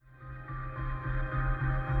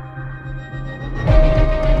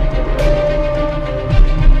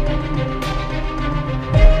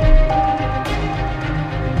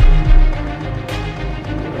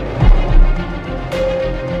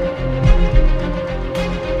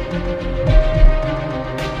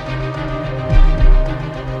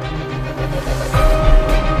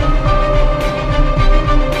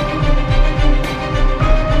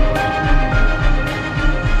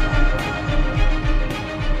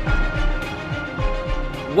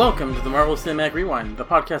Welcome to the Marvel Cinematic Rewind, the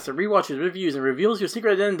podcast that rewatches, reviews, and reveals your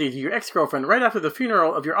secret identity to your ex-girlfriend right after the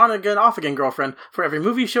funeral of your on-again, off-again girlfriend for every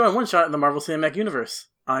movie, show, and one-shot in the Marvel Cinematic Universe.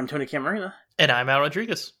 I'm Tony Camarena. And I'm Al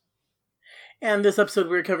Rodriguez. And this episode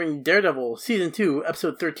we're covering Daredevil, Season 2,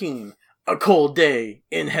 Episode 13, A Cold Day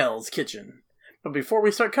in Hell's Kitchen. But before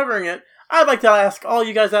we start covering it, I'd like to ask all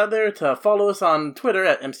you guys out there to follow us on Twitter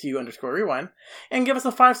at MCU_Rewind and give us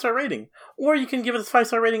a 5-star rating. Or you can give us a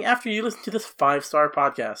 5-star rating after you listen to this 5-star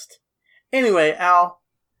podcast. Anyway, Al,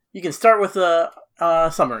 you can start with a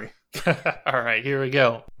summary. All right, here we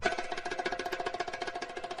go.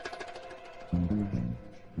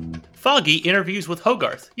 Foggy interviews with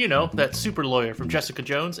Hogarth. You know, that super lawyer from Jessica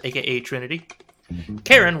Jones, aka Trinity.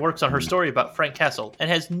 Karen works on her story about Frank Castle and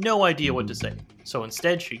has no idea what to say, so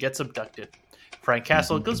instead she gets abducted. Frank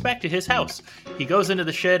Castle goes back to his house. He goes into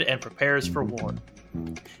the shed and prepares for war.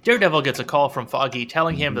 Daredevil gets a call from Foggy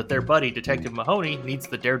telling him that their buddy, Detective Mahoney, needs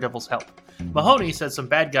the Daredevil's help. Mahoney says some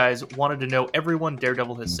bad guys wanted to know everyone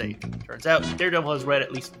Daredevil has saved. Turns out, Daredevil has read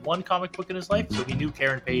at least one comic book in his life, so he knew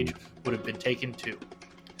Karen Page would have been taken too.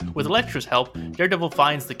 With Elektra's help, Daredevil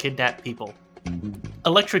finds the kidnapped people.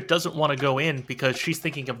 Elektra doesn't want to go in because she's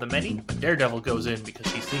thinking of the many, but Daredevil goes in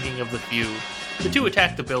because he's thinking of the few. The two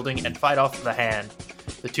attack the building and fight off the Hand.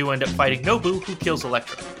 The two end up fighting Nobu, who kills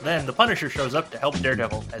Elektra. Then the Punisher shows up to help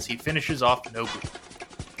Daredevil as he finishes off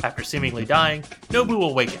Nobu. After seemingly dying, Nobu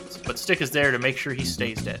awakens, but Stick is there to make sure he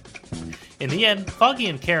stays dead. In the end, Foggy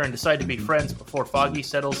and Karen decide to be friends before Foggy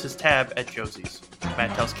settles his tab at Josie's.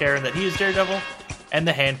 Matt tells Karen that he is Daredevil, and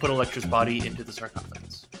the Hand put Elektra's body into the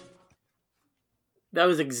sarcophagus. That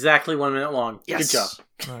was exactly 1 minute long. Yes. Good job.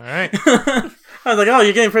 All right. I was like, oh,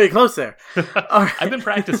 you're getting pretty close there. All right. I've been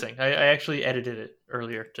practicing. I actually edited it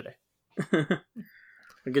earlier today.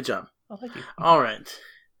 Good job. Oh, thank you. All right.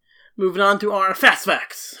 Moving on to our fast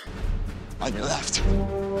facts. On your left.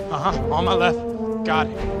 On my left. Got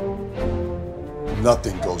it.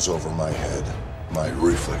 Nothing goes over my head. My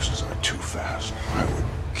reflexes are too fast. I would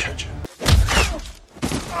catch it.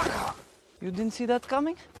 You didn't see that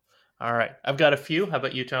coming? All right. I've got a few. How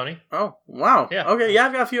about you, Tony? Oh, wow. Yeah. Okay, yeah,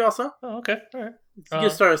 I've got a few also. Oh, okay. All right. You can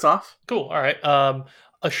start us off. Cool. All right.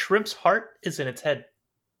 A shrimp's heart is in its head.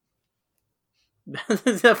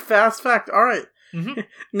 That's a fast fact. All right. Mm-hmm.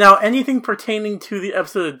 Now, anything pertaining to the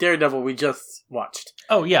episode of Daredevil we just watched.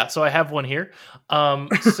 Oh, yeah. So I have one here.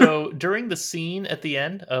 So during the scene at the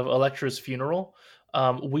end of Elektra's funeral,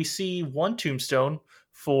 we see one tombstone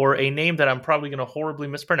for a name that I'm probably going to horribly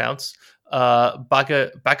mispronounce,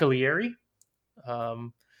 Bacalieri.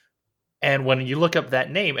 And when you look up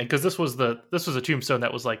that name, and because this was a tombstone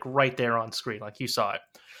that was like right there on screen, like you saw it.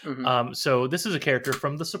 Mm-hmm. So this is a character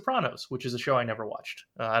from The Sopranos, which is a show I never watched.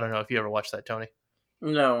 I don't know if you ever watched that, Tony.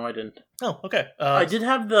 No, I didn't. Oh, okay. I did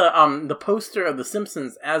have the poster of The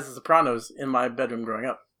Simpsons as The Sopranos in my bedroom growing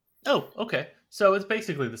up. Oh, okay. So it's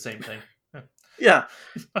basically the same thing. Yeah.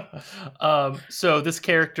 So this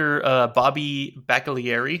character, Bobby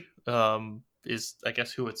Bacalieri, is I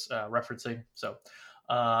guess who it's referencing. So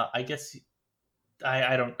I guess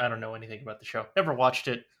I don't know anything about the show. Never watched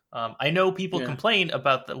it. I know people complain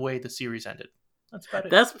about the way the series ended. That's about it.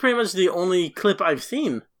 That's pretty much the only clip I've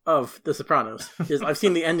seen of The Sopranos. Is I've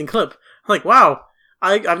seen the ending clip. I'm like, wow,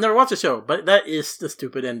 I've never watched the show, but that is the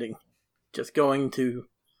stupid ending. Just going to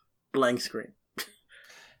blank screen.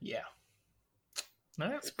 Yeah. All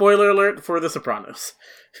right. Spoiler alert for The Sopranos.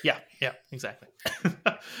 Yeah, exactly.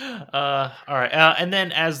 All right. And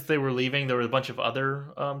then as they were leaving, there were a bunch of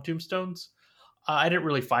other tombstones. I didn't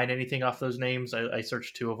really find anything off those names. I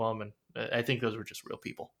searched 2 of them, and I think those were just real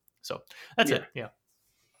people. So that's it. Yeah.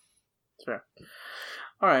 Sure.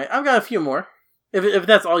 All right. I've got a few more. If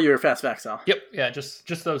that's all your fast facts, Al. Yep. Yeah,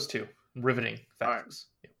 just those 2. Riveting facts.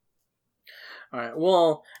 All right.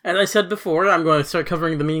 Well, as I said before, I'm going to start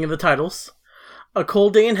covering the meaning of the titles. A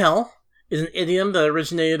cold day in hell is an idiom that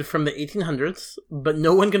originated from the 1800s, but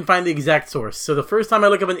no one can find the exact source. So the first time I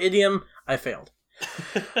look up an idiom, I failed.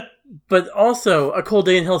 But also, A Cold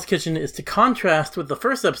Day in Hell's Kitchen is to contrast with the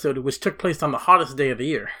first episode, which took place on the hottest day of the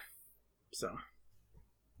year. So,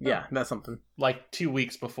 yeah, that's something. Like 2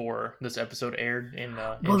 weeks before this episode aired in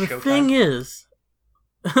well, Showtime.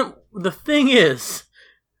 The thing is,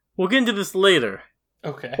 We'll get into this later,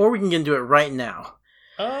 Okay. or we can get into it right now.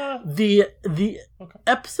 The Okay.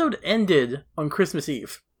 episode ended on Christmas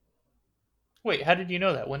Eve Wait, how did you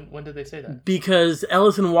know that? When did they say that? because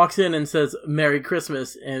Ellison walks in and says "Merry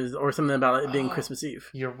Christmas" or something about it being Christmas Eve.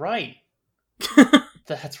 You're right.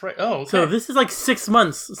 That's right. Oh, okay. So this is like 6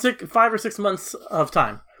 months, 5 or 6 months of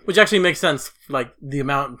time, which actually makes sense. Like the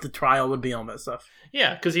amount the trial would be on that stuff.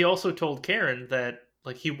 Yeah, because he also told Karen that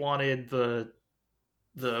like he wanted the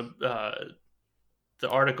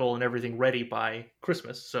article and everything ready by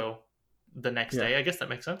Christmas. So the next day, I guess that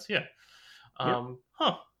makes sense. Yeah.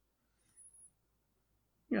 Huh.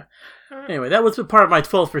 Yeah. All right. Anyway, that was part of my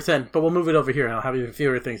 12%, but we'll move it over here and I'll have even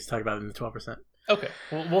fewer things to talk about in the 12%. Okay,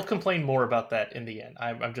 we'll complain more about that in the end.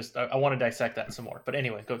 I want to dissect that some more. But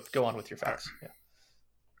anyway, go on with your facts. Yeah.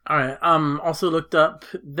 All right. Also looked up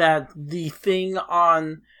that the thing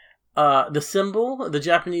on the symbol, the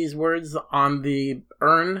Japanese words on the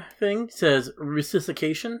urn thing says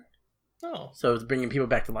resuscitation. Oh. So it's bringing people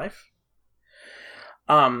back to life.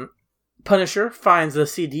 Punisher finds a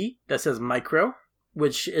CD that says Micro,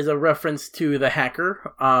 which is a reference to the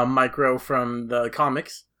hacker, Micro from the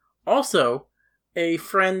comics. Also, a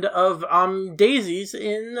friend of Daisy's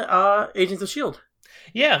in Agents of S.H.I.E.L.D.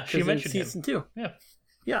 Yeah, she mentioned him. Season 2. Yeah.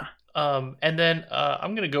 Yeah. And then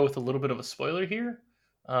I'm going to go with a little bit of a spoiler here.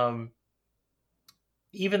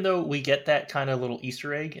 Even though we get that kind of little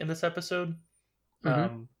Easter egg in this episode,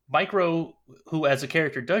 Micro, who as a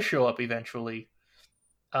character does show up eventually,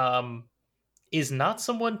 is not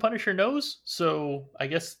someone Punisher knows. So I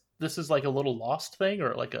guess this is like a little lost thing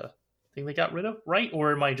or like a thing they got rid of, right?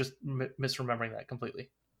 Or am I just misremembering that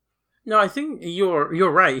completely? No, I think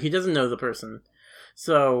you're right. He doesn't know the person.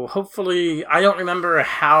 So hopefully, I don't remember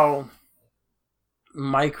how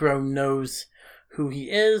Micro knows who he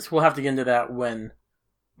is. We'll have to get into that when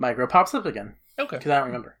Micro pops up again. Okay. Because I don't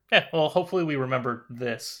remember. Yeah, well, hopefully we remember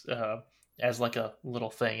this as like a little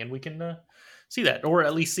thing, and we can see that, or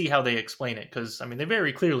at least see how they explain it. Because, I mean, they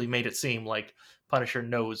very clearly made it seem like Punisher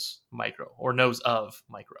knows Micro, or knows of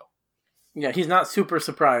Micro. Yeah, he's not super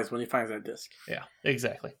surprised when he finds that disc. Yeah,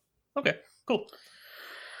 exactly. Okay, cool.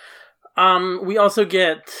 We also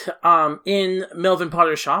get, in Melvin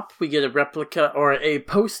Potter's shop, we get a replica, or a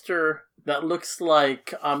poster that looks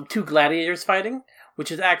like two gladiators fighting,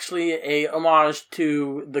 which is actually a homage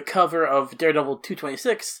to the cover of Daredevil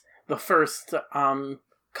 226, the first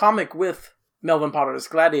comic with Melvin Potter's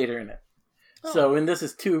gladiator in it. Oh. So in this,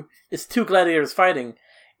 it's two gladiators fighting.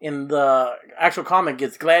 In the actual comic,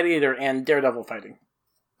 it's Gladiator and Daredevil fighting.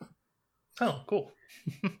 Oh, cool.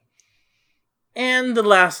 And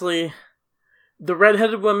lastly, the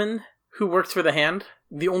redheaded woman who works for the Hand,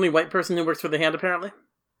 the only white person who works for the Hand, apparently.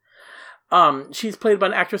 She's played by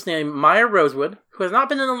an actress named Maya Rosewood, who has not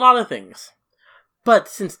been in a lot of things. But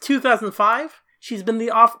since 2005, she's been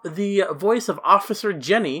the voice of Officer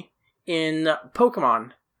Jenny in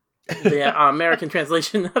Pokemon, the American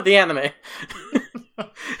translation of the anime.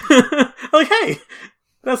 Like, hey,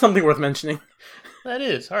 that's something worth mentioning. That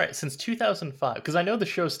is. All right, since 2005, because I know the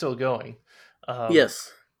show's still going.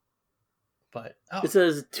 Yes. But it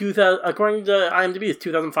says 2000, according to IMDb, it's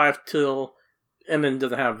 2005 till, and then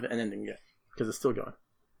doesn't have an ending yet, because it's still going.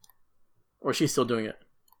 Or she's still doing it.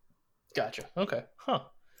 Gotcha. Okay. Huh.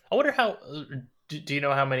 I wonder how, do you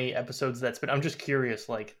know how many episodes that's been? I'm just curious,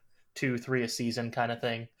 like 2, 3 a season kind of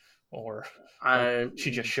thing? Or she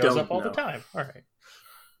just shows up all the time. All right.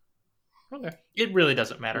 Okay. It really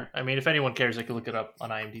doesn't matter. I mean, if anyone cares, they can look it up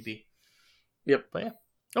on IMDb. Yep. But yeah.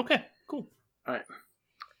 Okay, cool. All right.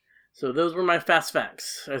 So those were my fast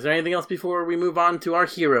facts. Is there anything else before we move on to our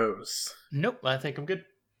heroes? Nope, I think I'm good.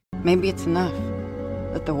 Maybe it's enough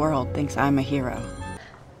that the world thinks I'm a hero.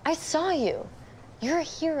 I saw you. You're a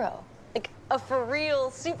hero. Like a for real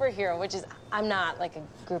superhero, which is, I'm not like a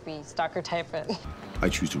groupie stalker type. I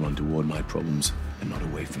choose to run toward my problems and not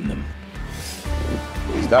away from them.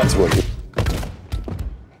 That's what...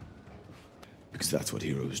 Because that's what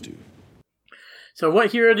heroes do. So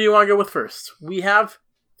what hero do you want to go with first? We have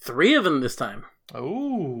 3 of them this time.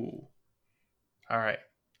 Ooh. All right.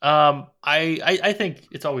 I think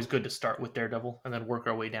it's always good to start with Daredevil and then work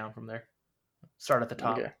our way down from there. Start at the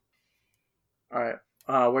top. Okay. All right.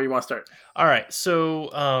 Where do you want to start? All right.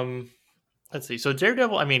 So let's see. So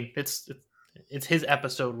Daredevil, I mean, it's his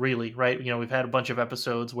episode, really, right? You know, we've had a bunch of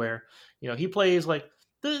episodes where, you know, he plays like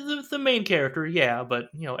the main character, yeah, but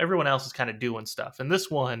you know, everyone else is kind of doing stuff. And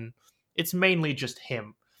this one, it's mainly just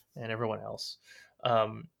him and everyone else.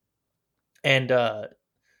 The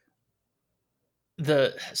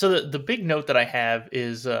big note that I have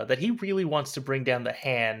is that he really wants to bring down the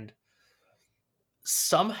Hand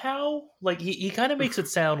somehow, like he kind of makes it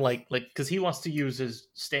sound like because he wants to use his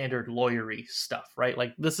standard lawyery stuff, right?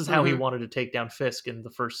 Like this is how he wanted to take down Fisk in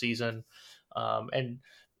the first season, and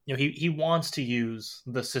he wants to use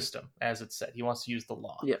the system as it's said. He wants to use the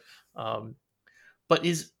law. Yeah. But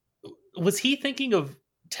was he thinking of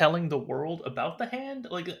telling the world about the hand?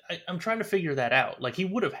 Like I'm trying to figure that out. Like he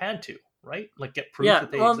would have had to, right? Like get proof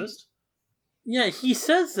that they exist. Yeah, he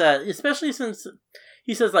says that, especially since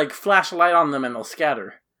he says, like, flash a light on them and they'll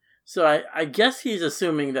scatter. So I guess he's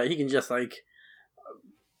assuming that he can just, like,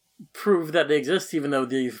 prove that they exist, even though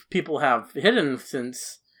these people have hidden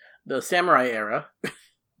since the samurai era.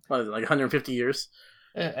 What is it, like 150 years?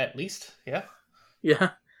 At least, yeah.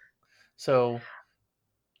 Yeah. So,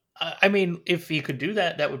 I mean, if he could do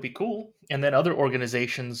that, that would be cool. And then other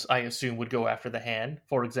organizations, I assume, would go after the hand.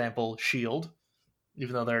 For example, S.H.I.E.L.D.,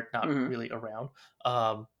 even though they're not really around,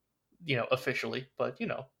 officially. But,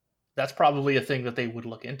 that's probably a thing that they would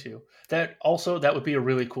look into. That would be a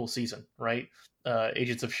really cool season, right?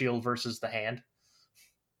 Agents of S.H.I.E.L.D. versus the Hand.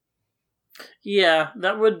 Yeah,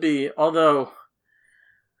 that would be. Although,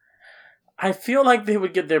 I feel like they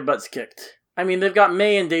would get their butts kicked. I mean, they've got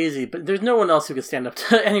May and Daisy, but there's no one else who could stand up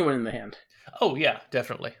to anyone in the Hand. Oh, yeah,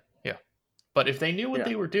 definitely. Yeah. But if they knew what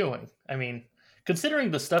they were doing, I mean, considering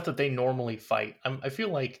the stuff that they normally fight, I feel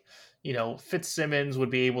like, Fitzsimmons would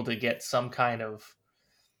be able to get some kind of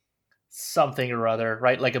something or other,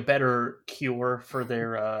 right? Like a better cure for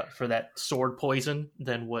their for that sword poison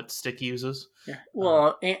than what Stick uses. Yeah.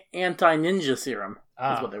 Well, anti-ninja serum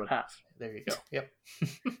is what they would have. There you go. Yep.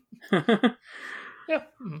 Yeah.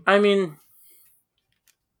 I mean,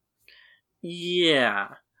 yeah.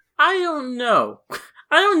 I don't know.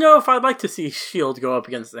 I don't know if I'd like to see S.H.I.E.L.D. go up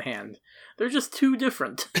against the Hand. They're just too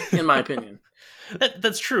different, in my opinion.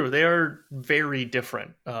 That's true. They are very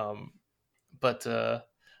different. But I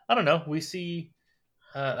don't know. We see.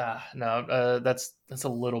 That's a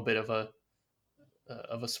little bit of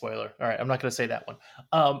a spoiler. All right, I'm not going to say that one.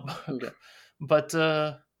 Okay. But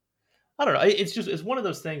I don't know. It's one of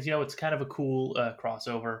those things. It's kind of a cool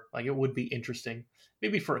crossover. Like it would be interesting,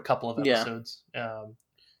 maybe for a couple of episodes.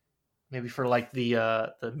 Maybe for like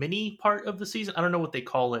the mini part of the season. I don't know what they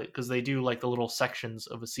call it because they do like the little sections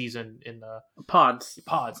of a season in the pods.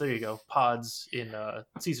 Pods. There you go. Pods in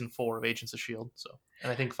season 4 of Agents of S.H.I.E.L.D. So,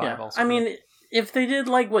 and I think 5 also. I mean, if they did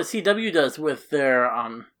like what CW does with their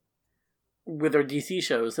DC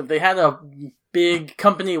shows, if they had a big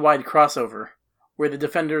company-wide crossover where the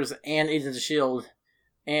Defenders and Agents of S.H.I.E.L.D.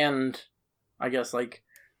 and I guess like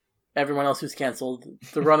everyone else who's canceled,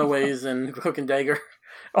 the Runaways and Cloak and Dagger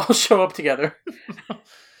all show up together.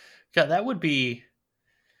 Yeah, that would be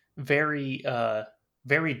very,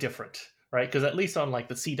 very different, right? Because at least on like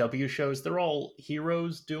the CW shows, they're all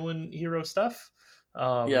heroes doing hero stuff.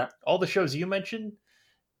 All the shows you mentioned,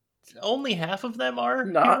 only half of them are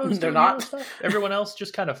heroes doing hero stuff. Everyone else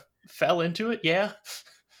just kind of fell into it. Yeah.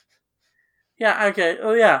 Yeah. Okay.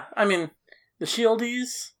 Oh yeah. I mean, the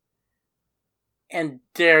Shieldies and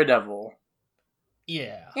Daredevil.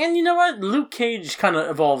 Yeah. And you know what? Luke Cage kind of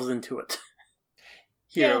evolves into it.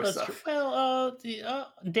 Hero that's stuff. True. Well,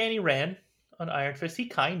 Danny Rand on Iron Fist, he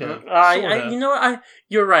kind of. You know what?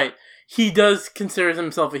 You're right. He does consider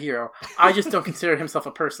himself a hero. I just don't consider himself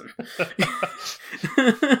a person.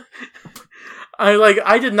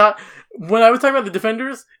 I did not. When I was talking about the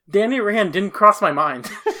Defenders, Danny Rand didn't cross my mind.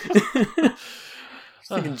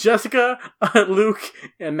 Thinking Jessica, Luke,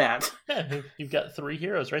 and Matt. Yeah, you've got 3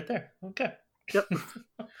 heroes right there. Okay. Yep.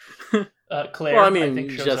 Claire, well, I mean, I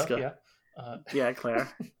think shows Jessica. Up, yeah, Claire.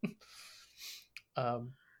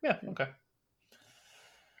 Yeah, okay.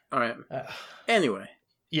 All right. Anyway.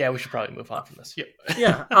 Yeah, we should probably move on from this. Yep.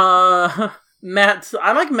 Yeah. I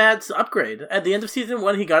like Matt's upgrade. At the end of season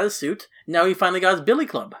 1, he got his suit. Now he finally got his Billy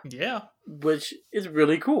Club. Yeah. Which is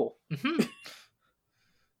really cool. Mm-hmm.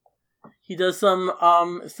 He does some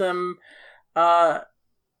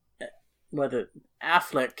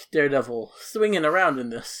Affleck Daredevil swinging around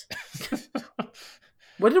in this.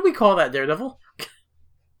 What did we call that Daredevil?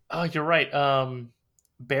 Oh, you're right.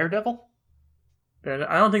 Beardevil?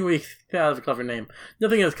 I don't think we have a clever name.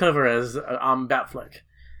 Nothing as clever as Batfleck.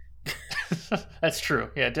 That's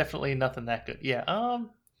true. Yeah, definitely nothing that good. Yeah.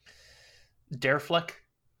 Darefleck?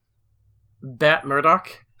 Bat Murdoch?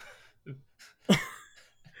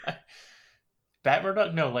 Bat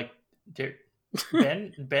Murdoch? No, like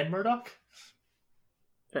Ben Murdoch?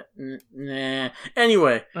 Nah.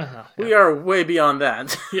 Anyway, we are way beyond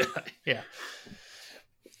that. Yeah.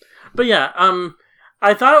 But yeah,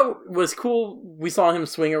 I thought it was cool. We saw him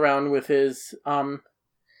swing around with his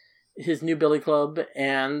new Billy Club,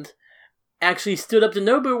 and actually stood up to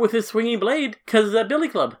Nobu with his swinging blade because of that billy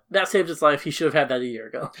club. That saved his life. He should have had that a year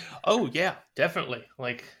ago. Oh, yeah, definitely.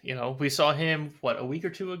 Like, we saw him, a week or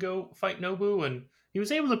two ago fight Nobu, and he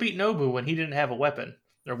was able to beat Nobu when he didn't have a weapon,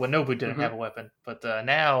 or when Nobu didn't have a weapon. But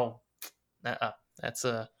now,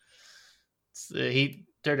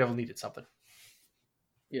 Daredevil needed something.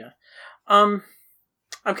 Yeah. I'm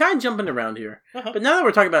kind of jumping around here. But now that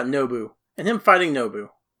we're talking about Nobu, and him fighting Nobu,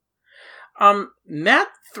 Matt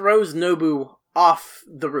throws Nobu off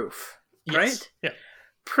the roof, right? Yeah.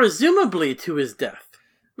 Presumably to his death.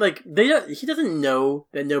 Like, he doesn't know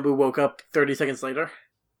that Nobu woke up 30 seconds later.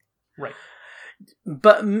 Right.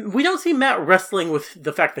 But we don't see Matt wrestling with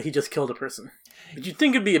the fact that he just killed a person. But you'd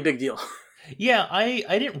think it'd be a big deal. Yeah,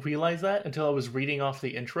 I didn't realize that until I was reading off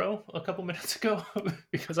the intro a couple minutes ago,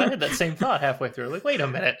 because I had that same thought halfway through. Like, wait a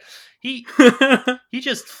minute. He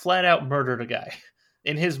just flat out murdered a guy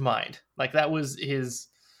in his mind. Like, that was his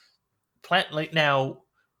plan. Like, now,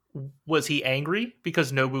 was he angry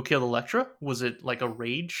because Nobu killed Elektra? Was it like a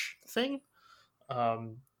rage thing?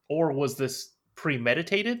 Or was this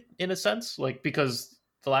premeditated in a sense? Like, because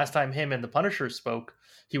the last time him and the Punisher spoke,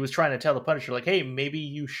 he was trying to tell the Punisher, like, hey, maybe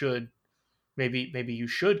you should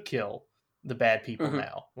kill the bad people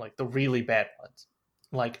now, like the really bad ones,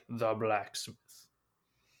 like the blacksmith.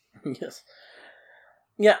 Yes.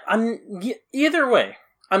 Yeah, either way,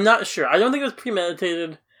 I'm not sure. I don't think it was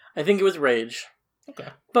premeditated. I think it was rage. Okay.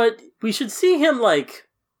 But we should see him, like,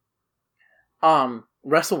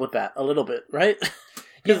 wrestle with that a little bit, right?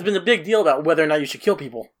 Because it's been a big deal about whether or not you should kill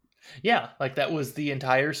people. Yeah, like that was the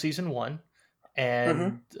entire season 1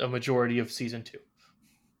 and a majority of season 2.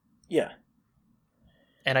 Yeah.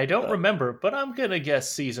 And I don't remember, but I'm going to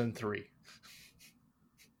guess season 3.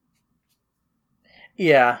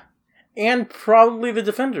 Yeah. And probably the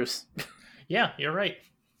Defenders. Yeah, you're right.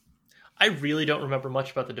 I really don't remember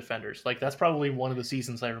much about the Defenders. Like, that's probably one of the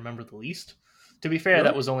seasons I remember the least. To be fair,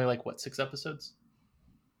 that was only, 6 episodes?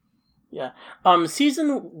 Yeah.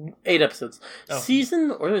 Season 8 episodes. Oh.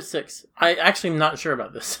 Season, or was it 6? I actually am not sure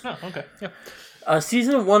about this. Oh, okay. Yeah.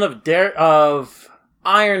 Season 1 of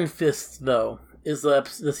Iron Fist, though, is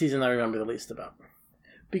the season I remember the least about.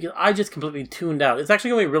 Because I just completely tuned out. It's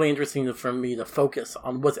actually going to be really interesting for me to focus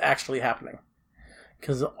on what's actually happening.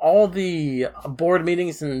 Because all the board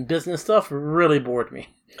meetings and business stuff really bored me.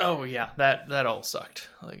 Oh, yeah. That all sucked.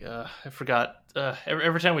 Like, I forgot.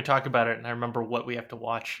 Every time we talk about it and I remember what we have to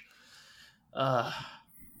watch.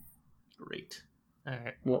 Great. All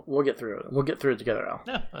right. We'll get through it. We'll get through it together, Al.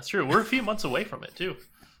 Yeah, that's true. We're a few months away from it, too.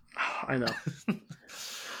 I know.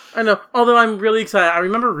 I know. Although I'm really excited. I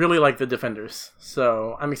remember really like the Defenders.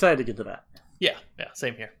 So I'm excited to get to that. Yeah,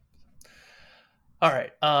 same here. All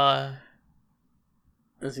right.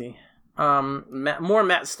 Let's see. More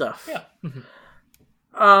Matt stuff. Yeah.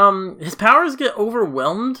 His powers get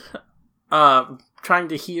overwhelmed trying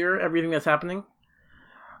to hear everything that's happening.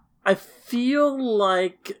 I feel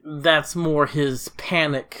like that's more his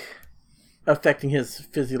panic affecting his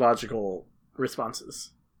physiological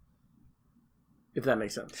responses. If that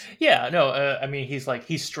makes sense. Yeah, no, I mean,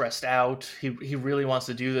 he's stressed out. He really wants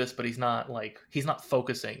to do this, but he's not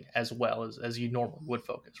focusing as well as you normally would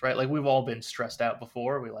focus, right? Like, we've all been stressed out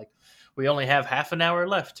before. We only have half an hour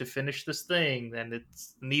left to finish this thing, and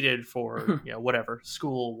it's needed for, whatever,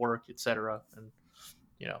 school, work, etc. And,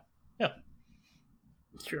 yeah.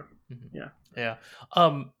 It's true. Mm-hmm. Yeah. Yeah.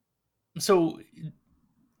 So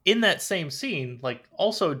in that same scene,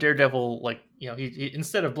 also Daredevil, he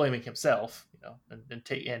instead of blaming himself, and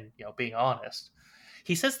being honest,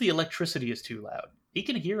 he says the electricity is too loud. He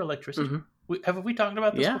can hear electricity. Mm-hmm. Have we talked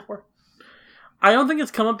about this before? I don't think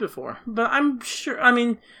it's come up before, but I'm sure. I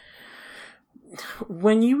mean,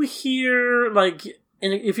 when you hear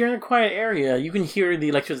if you're in a quiet area, you can hear the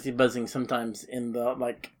electricity buzzing sometimes in the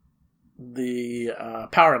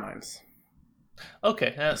power lines.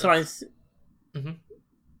 Okay, so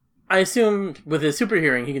I assume with his super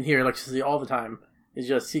hearing, he can hear electricity all the time. It's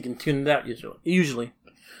just he can tune it out usually.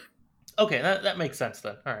 Okay, that makes sense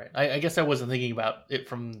then. All right, I guess I wasn't thinking about it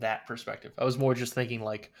from that perspective. I was more just thinking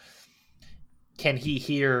can he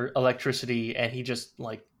hear electricity and he just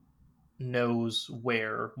knows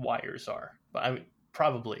where wires are? But I mean,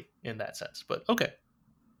 probably in that sense. But okay,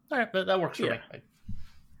 all right, that works for me.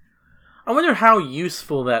 I wonder how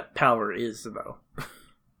useful that power is, though.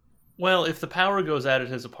 Well, if the power goes out at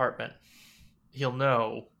his apartment, he'll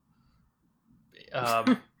know.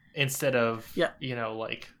 Instead of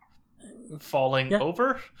falling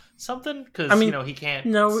over something, because he can't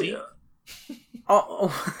see.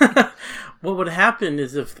 What would happen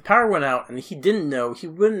is if the power went out and he didn't know, he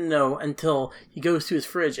wouldn't know until he goes to his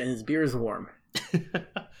fridge and his beer is warm.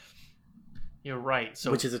 You're right.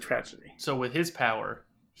 So which is a tragedy. So with his power,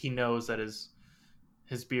 he knows that his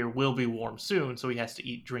beer will be warm soon, so he has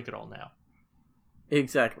to drink it all now.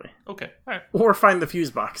 Exactly. Okay, all right. Or find the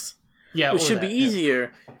fuse box. Yeah, which should be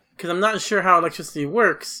easier, because I'm not sure how electricity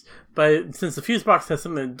works, but since the fuse box has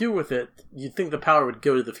something to do with it, you'd think the power would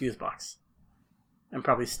go to the fuse box. And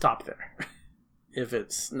probably stop there, if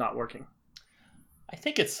it's not working. I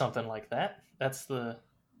think it's something like that. It's the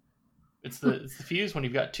fuse. When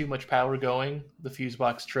you've got too much power going, the fuse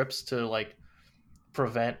box trips to like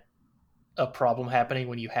prevent a problem happening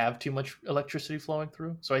when you have too much electricity flowing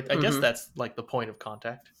through. So I guess that's like the point of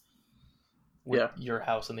contact with your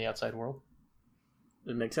house and the outside world.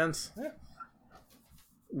 It makes sense. Yeah.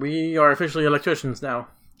 We are officially electricians now.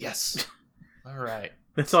 Yes. All right.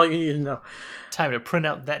 That's all you need to know. Time to print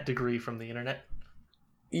out that degree from the internet.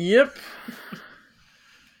 Yep.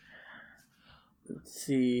 Let's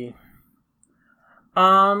see.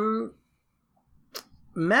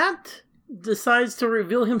 Matt decides to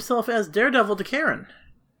reveal himself as Daredevil to Karen.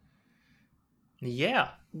 Yeah.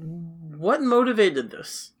 What motivated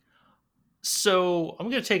this? So I'm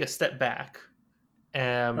going to take a step back,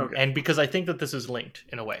 and because I think that this is linked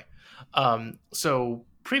in a way. So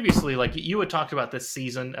previously, like you had talked about this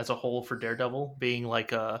season as a whole for Daredevil being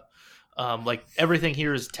like like everything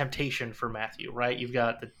here is temptation for Matthew, right? You've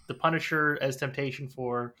got the Punisher as temptation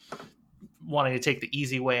for wanting to take the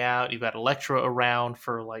easy way out. You've got Elektra around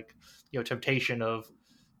for like, temptation of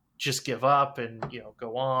just give up and,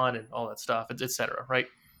 go on and all that stuff, etc. Right.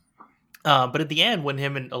 But at the end, when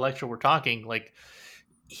him and Elektra were talking, like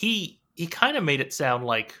he kind of made it sound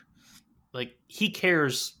like he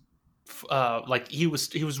cares, like he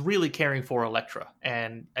was really caring for Elektra.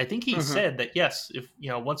 And I think he said that, yes, if,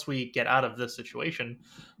 once we get out of this situation,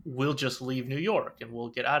 we'll just leave New York and we'll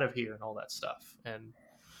get out of here and all that stuff. And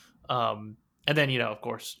then, of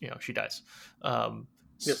course, she dies.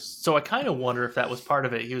 Yes. So I kind of wonder if that was part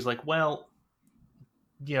of it. He was like, well,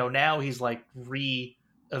 now he's like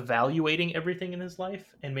re-evaluating everything in his life.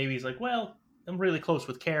 And maybe he's like, well, I'm really close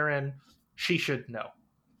with Karen. She should know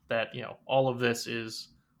that, all of this is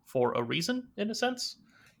for a reason, in a sense.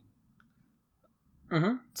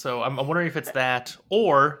 So I'm wondering if it's that,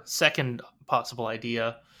 or second possible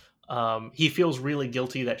idea, he feels really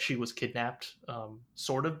guilty that she was kidnapped,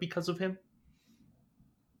 sort of because of him.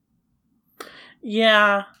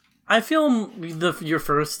 Yeah, I feel your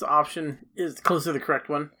first option is close to the correct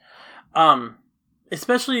one.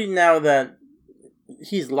 Especially now that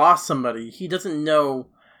he's lost somebody, he doesn't know.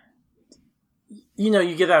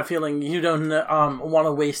 You get that feeling you don't want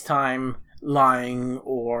to waste time lying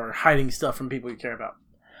or hiding stuff from people you care about.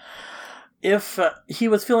 If he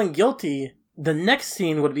was feeling guilty, the next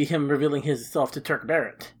scene would be him revealing himself to Turk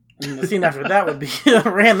Barrett. And the scene after that would be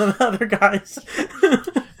random other guys.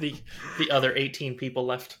 The other 18 people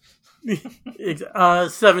left.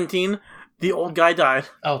 17. The old guy died.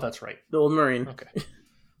 Oh, that's right. The old Marine. Okay.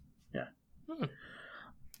 Yeah.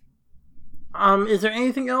 Is there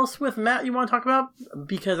anything else with Matt you want to talk about?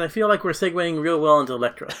 Because I feel like we're segueing real well into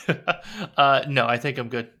Elektra. No, I think I'm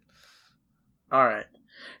good. All right.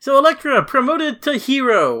 So Elektra promoted to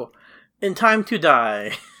hero in time to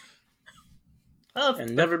die.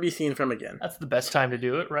 And never be seen from again. That's the best time to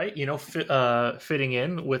do it, right? Fitting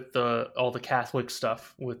in with all the Catholic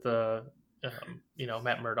stuff with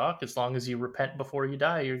Matt Murdock. As long as you repent before you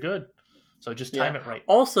die, you're good. So just time it right.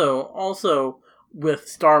 Also with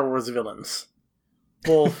Star Wars villains,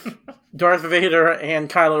 both Darth Vader and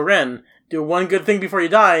Kylo Ren do one good thing before you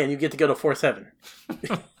die, and you get to go to 4-7.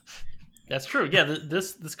 That's true. Yeah,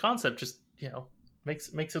 this concept just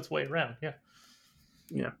makes its way around. Yeah.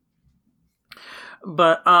 Yeah.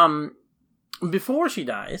 But before she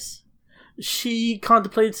dies, she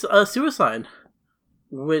contemplates a suicide,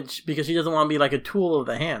 because she doesn't want to be like a tool of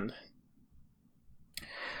the hand.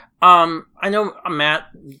 I know, Matt,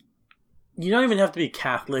 you don't even have to be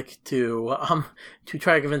Catholic to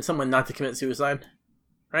try to convince someone not to commit suicide,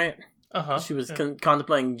 right? She was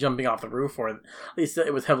contemplating jumping off the roof, or at least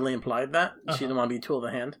it was heavily implied that she didn't want to be a tool of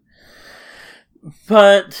the hand.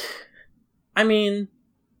 But I mean,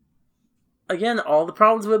 again, all the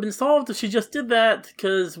problems would have been solved if she just did that,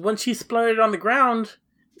 because once she spluttered on the ground,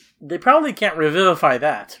 they probably can't revivify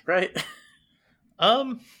that, right?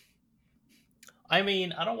 I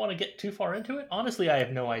mean, I don't want to get too far into it. Honestly, I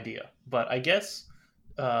have no idea. But I guess,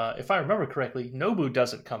 if I remember correctly, Nobu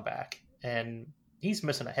doesn't come back, and he's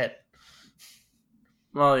missing a head.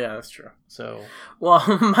 Well, yeah, that's true. So, well,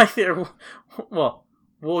 my theory... Well,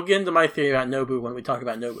 we'll get into my theory about Nobu when we talk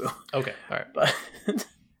about Nobu. Okay, all right. But,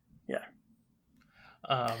 yeah.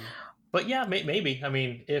 But yeah, maybe. I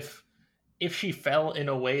mean, if she fell in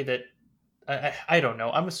a way that I don't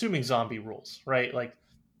know. I'm assuming zombie rules, right? Like,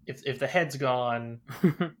 if the head's gone,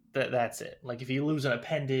 that's it. Like, if you lose an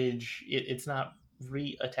appendage, it's not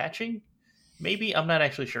reattaching. Maybe. I'm not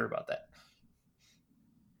actually sure about that.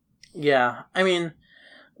 Yeah, I mean,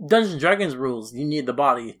 Dungeons & Dragons rules, you need the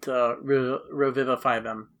body to revivify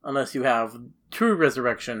them, unless you have true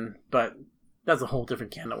resurrection, but that's a whole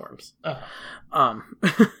different can of worms.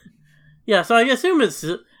 Yeah, so I assume it's,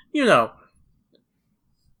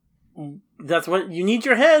 that's what, you need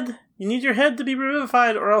your head. You need your head to be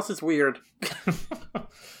revivified, or else it's weird.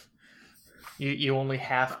 you only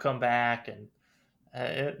half come back,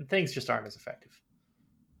 and things just aren't as effective.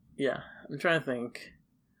 Yeah, I'm trying to think.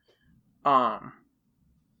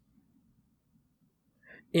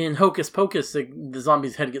 In Hocus Pocus, the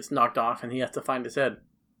zombie's head gets knocked off, and he has to find his head.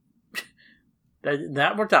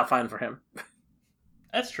 That worked out fine for him.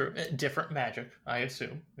 That's true. Different magic, I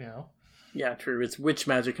assume. Yeah, true. It's witch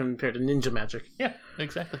magic compared to ninja magic. Yeah,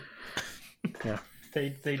 exactly. Yeah,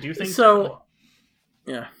 they do things. So,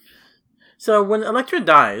 yeah. So when Elektra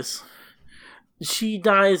dies, she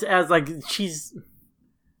dies as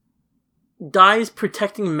dies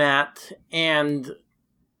protecting Matt, and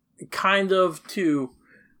kind of to.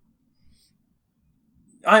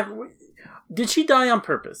 Did she die on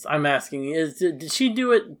purpose? I'm asking. Did she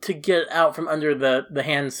do it to get out from under the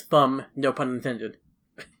hand's thumb? No pun intended.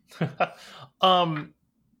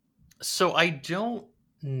 So I don't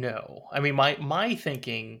know. I mean, my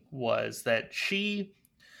thinking was that she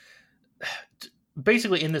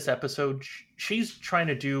basically in this episode she's trying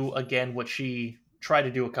to do again what she tried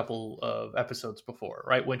to do a couple of episodes before,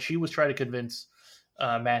 right? When she was trying to convince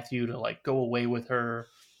Matthew to like go away with her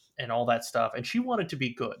and all that stuff, and she wanted to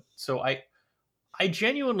be good. So I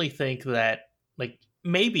genuinely think that like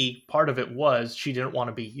maybe part of it was she didn't want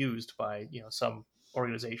to be used by some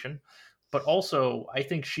organization, but also I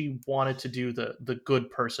think she wanted to do the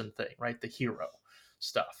good person thing, right? The hero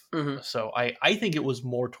stuff. Mm-hmm. So I think it was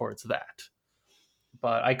more towards that.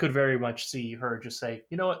 But I could very much see her just say,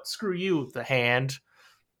 you know what, screw you, the hand.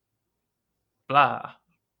 Blah.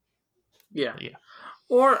 Yeah.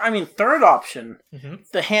 Or, I mean, third option, Mm-hmm.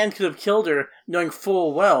 the hand could have killed her knowing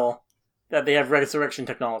full well that they have resurrection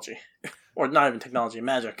technology. Or not even technology,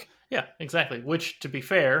 magic. Yeah, exactly. Which, to be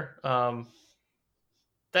fair,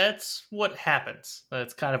 that's what happens.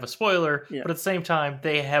 That's kind of a spoiler, Yeah. but at the same time,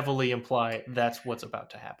 they heavily imply that's what's about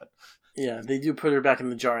to happen. Yeah, they do put her back in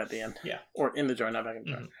the jar at the end. Yeah. Or in the jar, not back in the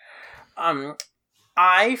jar. Mm-hmm.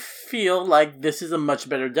 I feel like this is a much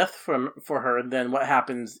better death for her than what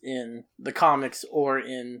happens in the comics or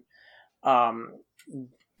in Ben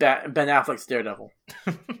Affleck's Daredevil.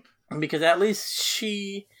 Because at least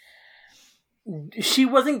she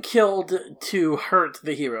wasn't killed to hurt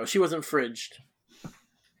the hero. She wasn't fridged.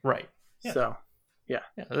 Right. Yeah. So, yeah.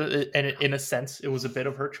 And in a sense, it was a bit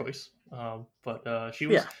of her choice. But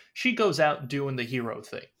she goes out doing the hero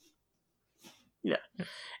thing. Yeah.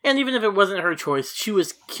 And even if it wasn't her choice, she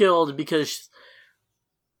was killed because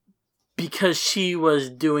she was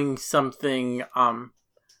doing something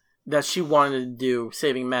that she wanted to do,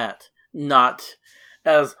 saving Matt. Not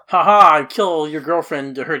as, haha, I kill your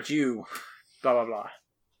girlfriend to hurt you. Blah, blah, blah.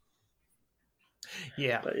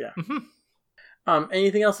 Yeah. But yeah. Mm-hmm.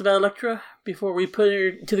 Anything else about Elektra before we put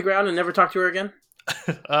her to the ground and never talk to her again?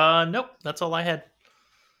 Nope. That's all I had.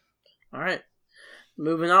 All right.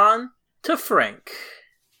 Moving on to Frank.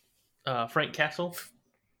 Frank Castle?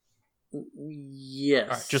 Yes.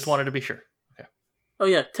 All right, just wanted to be sure. Okay. Oh,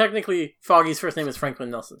 yeah. Technically, Foggy's first name is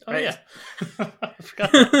Franklin Nelson. Oh, right? yeah. I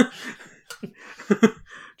forgot that.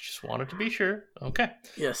 Just wanted to be sure. Okay.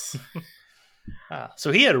 Yes.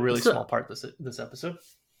 So he had a really small part this episode.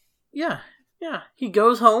 Yeah. Yeah. He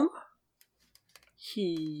goes home.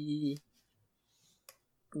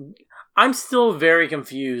 I'm still very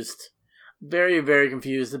confused. Very, very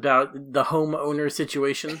confused about the homeowner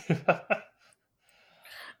situation.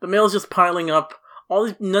 The mail's just piling up.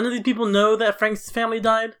 None of these people know that Frank's family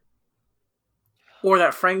died? Or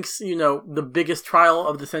that Frank's, the biggest trial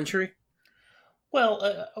of the century?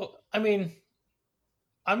 Well, I mean,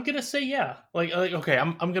 I'm gonna say yeah. Like okay,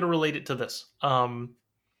 I'm gonna relate it to this.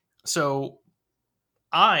 So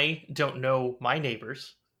I don't know my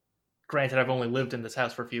neighbors. Granted, I've only lived in this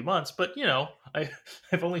house for a few months, but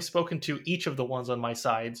I've only spoken to each of the ones on my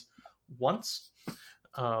sides once.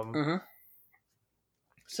 Mm-hmm.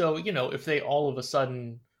 So if they all of a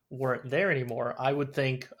sudden weren't there anymore, I would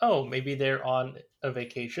think, oh, maybe they're on a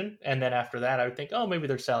vacation, and then after that, I would think, oh, maybe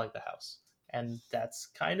they're selling the house, and that's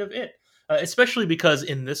kind of it. Especially because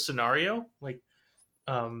in this scenario, like,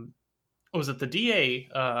 what was it? The DA,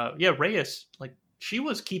 Reyes, like, she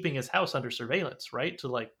was keeping his house under surveillance, right? To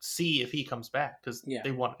like see if he comes back because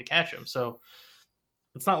they wanted to catch him. So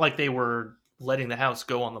it's not like they were letting the house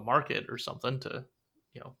go on the market or something to,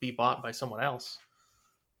 be bought by someone else.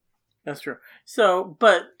 That's true. So,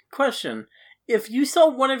 but question, if you saw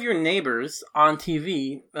one of your neighbors on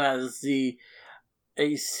TV as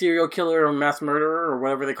a serial killer or mass murderer or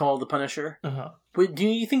whatever they call the Punisher, do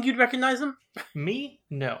you think you'd recognize him? Me?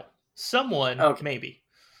 No. Someone, maybe.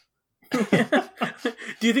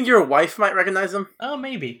 Do you think your wife might recognize him? Oh,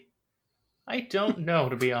 maybe. I don't know,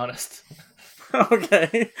 to be honest.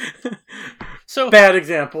 Okay. So bad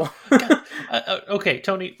example. Okay,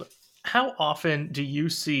 Tony, how often do you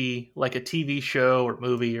see like a TV show or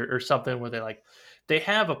movie or something where they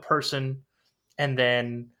have a person and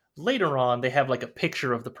then later on they have like a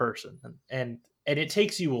picture of the person and it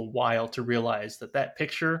takes you a while to realize that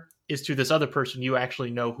picture is to this other person you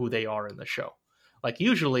actually know who they are in the show. Like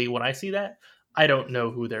usually when I see that, I don't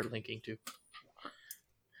know who they're linking to.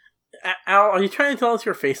 Al, are you trying to tell us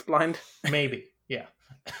you're face blind? Maybe, yeah.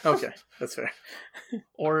 Okay, that's fair.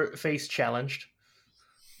 Or face challenged.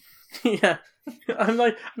 Yeah. I'm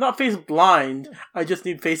not face blind. I just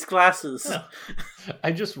need face glasses. No.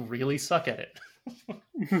 I just really suck at it.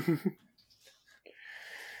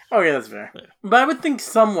 Okay, that's fair. Yeah. But I would think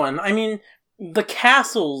the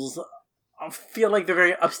Castles feel like they're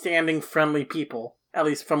very upstanding, friendly people, at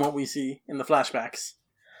least from what we see in the flashbacks.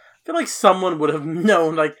 I feel like someone would have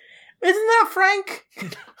known, isn't that Frank?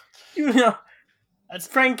 That's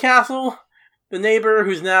Frank Castle, the neighbor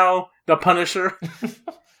who's now the Punisher.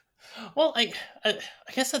 Well, I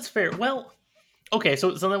guess that's fair. Well, okay,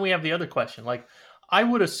 so then we have the other question. I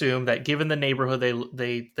would assume that given the neighborhood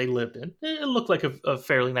they lived in, it looked like a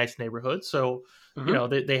fairly nice neighborhood. So,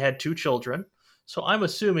 they had 2 children. So I'm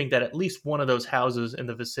assuming that at least one of those houses in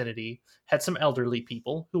the vicinity had some elderly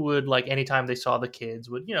people who would, anytime they saw the kids,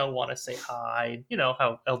 would, want to say hi. You know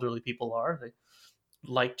how elderly people are. They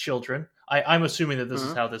like children. I'm assuming that this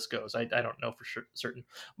is how this goes. I don't know for certain.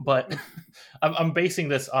 But I'm basing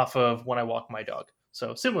this off of when I walk my dog.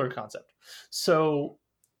 So similar concept. So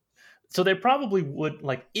they probably would,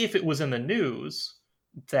 if it was in the news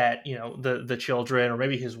that, the children or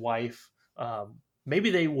maybe his wife, maybe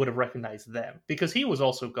they would have recognized them because he was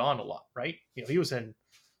also gone a lot, right? He was in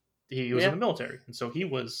the military, and so he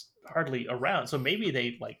was hardly around. So maybe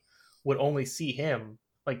they would only see him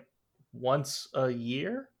once a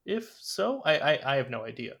year, if so. I have no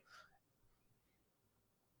idea.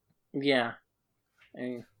 Yeah.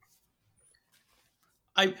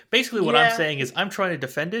 What I'm saying is I'm trying to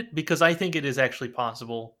defend it because I think it is actually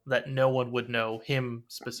possible that no one would know him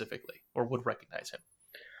specifically or would recognize him.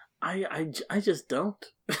 I just don't.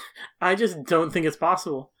 I just don't think it's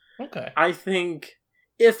possible. Okay. I think,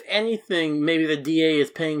 if anything, maybe the DA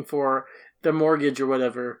is paying for the mortgage or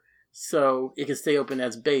whatever so it can stay open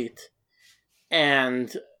as bait.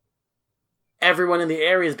 And everyone in the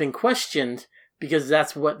area has been questioned because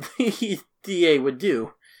that's what the DA would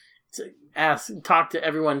do. Talk to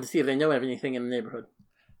everyone to see if they know anything in the neighborhood.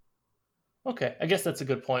 Okay, I guess that's a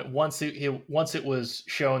good point. Once it was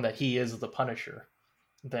shown that he is the Punisher,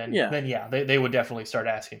 then they would definitely start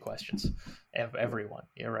asking questions of everyone.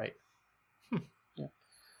 You're right. Yeah.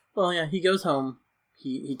 Well, yeah, he goes home.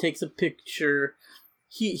 He takes a picture.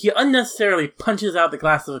 He unnecessarily punches out the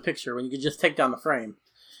glass of a picture when you could just take down the frame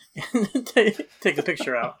and take the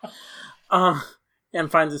picture out.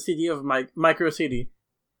 And finds a CD of micro CD.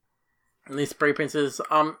 And he spray paints his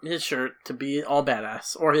shirt to be all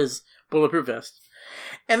badass, or his bulletproof vest.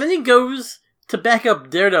 And then he goes to back up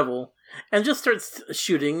Daredevil and just starts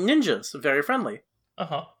shooting ninjas, very friendly.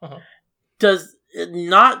 Does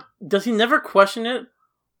he never question it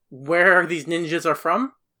where these ninjas are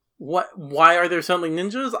from? Why are there suddenly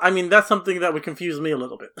ninjas? I mean, that's something that would confuse me a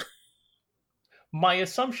little bit. My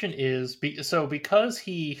assumption is because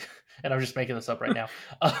he, and I'm just making this up right now,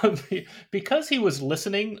 because he was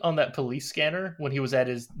listening on that police scanner when he was at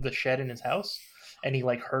the shed in his house, and he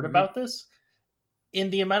heard about this. In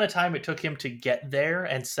the amount of time it took him to get there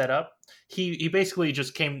and set up, he basically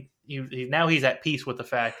just came. Now he's at peace with the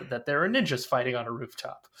fact that there are ninjas fighting on a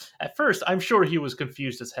rooftop. At first, I'm sure he was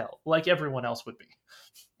confused as hell, like everyone else would be.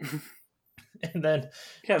 And then,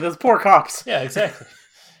 those poor cops. Yeah, exactly.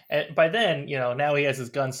 And by then, now he has his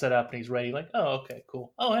gun set up and he's ready. Oh, okay,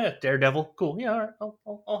 cool. Oh, yeah, Daredevil, cool. Yeah, all right,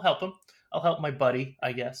 I'll help him. I'll help my buddy,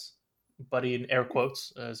 I guess. Buddy in air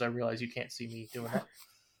quotes, as I realize you can't see me doing that.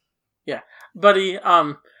 Yeah, buddy.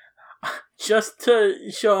 Just to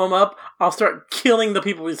show him up, I'll start killing the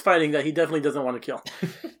people he's fighting that he definitely doesn't want to kill.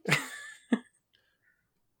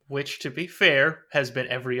 Which, to be fair, has been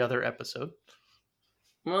every other episode.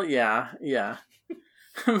 Well, yeah.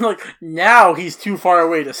 Like, now he's too far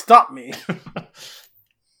away to stop me.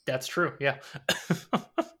 That's true, yeah.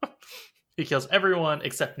 He kills everyone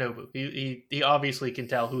except Nobu. He obviously can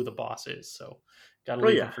tell who the boss is, so gotta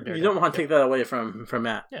leave him for Daredevil. You don't want to take that away from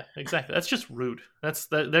Matt. Yeah, exactly. That's just rude.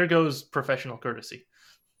 There goes professional courtesy.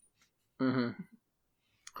 Mm-hmm.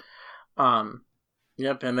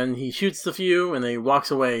 Yep, and then he shoots the few, and then he walks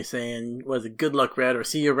away saying, was it good luck, Red, or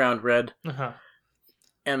see you around, Red. Uh-huh.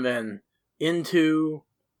 And then into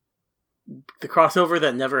the crossover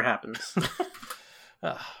that never happens.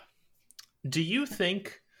 Do you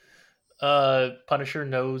think Punisher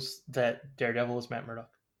knows that Daredevil is Matt Murdock?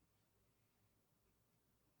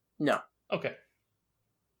 No. Okay.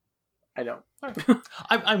 I don't. Right.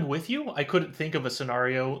 I'm with you. I couldn't think of a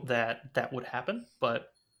scenario that would happen, but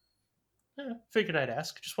figured I'd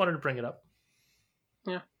ask. Just wanted to bring it up.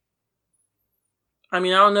 Yeah. I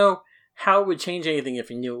mean, I don't know how it would change anything if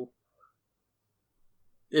he knew.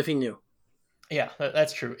 Yeah,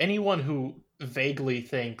 that's true. Anyone who vaguely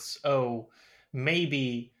thinks, oh,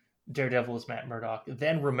 maybe Daredevil is Matt Murdock,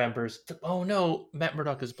 then remembers, oh no, Matt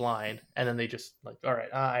Murdock is blind, and then they just like, all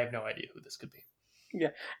right, I have no idea who this could be.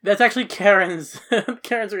 Yeah, that's actually Karen's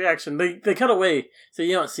reaction. They cut away, so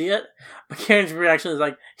you don't see it. But Karen's reaction is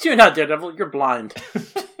like, "You're not Daredevil. You're blind."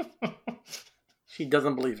 She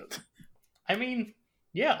doesn't believe it. I mean,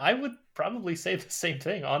 yeah, I would probably say the same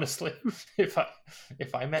thing, honestly. if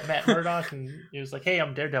I met Matt Murdock and he was like, "Hey,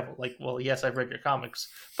 I'm Daredevil," like, well, yes, I've read your comics,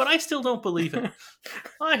 but I still don't believe it.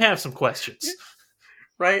 I have some questions.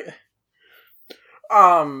 Right?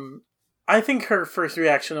 I think her first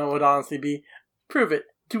reaction would honestly be, prove it.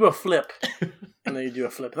 Do a flip. And then you do a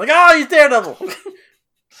flip. Like, oh, he's Daredevil!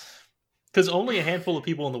 Because only a handful of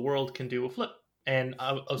people in the world can do a flip. And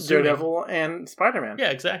Daredevil and Spider-Man. Yeah,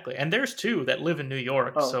 exactly. And there's two that live in New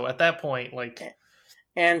York. Oh. So at that point, like...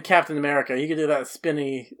 And Captain America. He could do that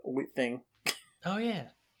spinny thing. Oh, yeah.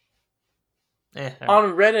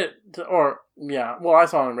 On Reddit, I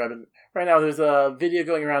saw it on Reddit. Right now, there's a video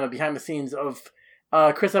going around of behind the scenes of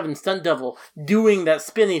Chris Evans' Stunt Devil doing that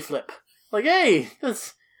spinny flip. Like, hey,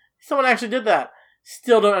 someone actually did that.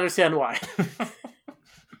 Still don't understand why.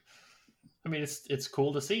 I mean, it's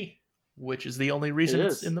cool to see, which is the only reason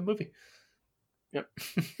it's in the movie. Yep.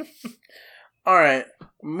 All right,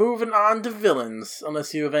 moving on to villains.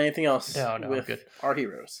 Unless you have anything else with good. Our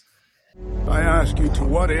heroes. I ask you, to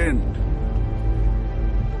what end?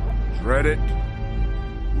 Dread it,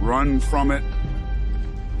 run from it.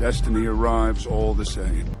 Destiny arrives all the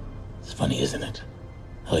same. It's funny, isn't it?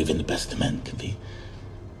 How even the best of men can be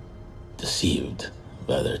deceived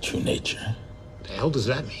by their true nature. What the hell does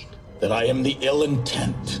that mean? That I am the ill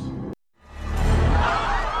intent.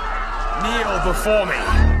 Kneel before me.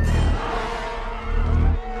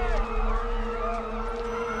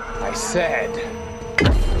 I said.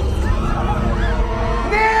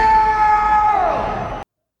 No!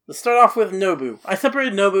 Let's start off with Nobu. I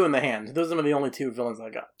separated Nobu and the Hand. Those are the only two villains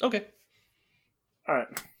I got. Okay.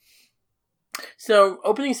 Alright. So,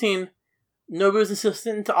 opening scene, Nobu's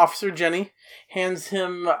assistant to Officer Jenny hands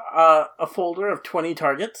him a folder of 20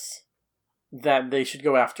 targets that they should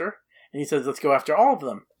go after. And he says, let's go after all of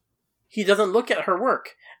them. He doesn't look at her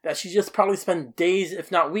work, that she just probably spent days,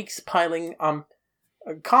 if not weeks, compiling.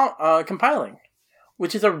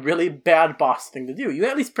 Which is a really bad boss thing to do. You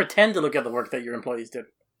at least pretend to look at the work that your employees did.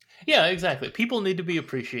 Yeah, exactly. People need to be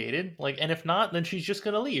appreciated. And if not, then she's just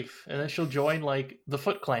going to leave. And then she'll join, the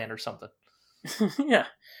Foot Clan or something. Yeah.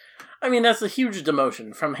 I mean, that's a huge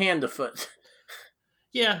demotion from hand to foot.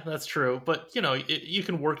 Yeah, that's true. But, you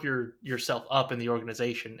can work yourself up in the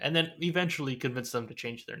organization and then eventually convince them to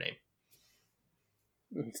change their name.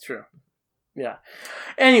 It's true. Yeah.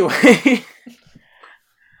 Anyway.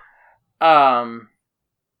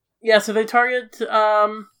 Yeah, so they target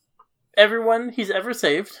everyone he's ever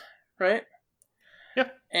saved, right?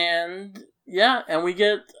 Yep. And, and we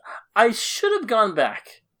get... I should have gone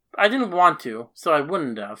back. I didn't want to, so I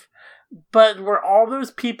wouldn't have. But were all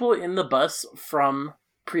those people in the bus from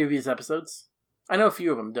previous episodes? I know a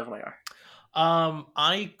few of them definitely are.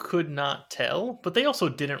 I could not tell, but they also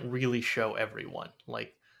didn't really show everyone.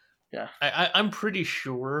 I'm pretty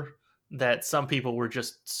sure that some people were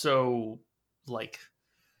just so,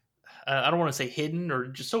 I don't want to say hidden, or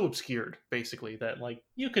just so obscured, basically, that,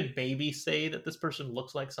 you could maybe say that this person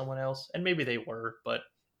looks like someone else, and maybe they were, but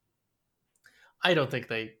I don't think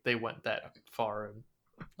they went that far, and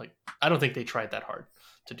I don't think they tried that hard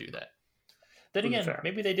to do that. Then again,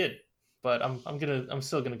 maybe they did, but I'm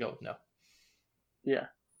still gonna go with no. Yeah.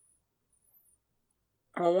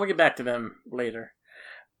 Well, we'll get back to them later,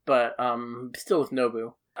 but still with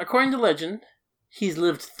Nobu. According to legend, he's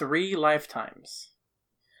lived 3 lifetimes.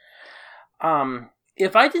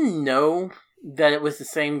 If I didn't know that it was the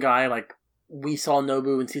same guy, like we saw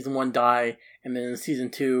Nobu in season 1 die, and then in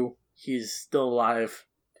season 2 he's still alive,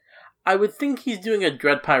 I would think he's doing a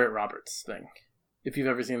Dread Pirate Roberts thing. If you've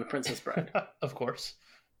ever seen The Princess Bride. Of course.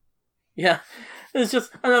 Yeah. It's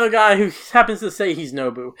just another guy who happens to say he's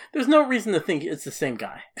Nobu. There's no reason to think it's the same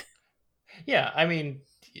guy. Yeah, I mean,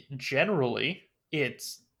 generally,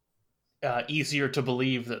 it's easier to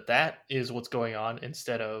believe that is what's going on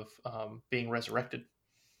instead of being resurrected.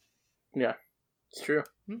 Yeah, it's true.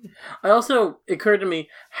 It occurred to me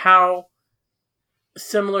how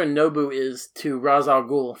similar Nobu is to Ra's al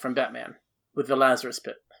Ghul from Batman with the Lazarus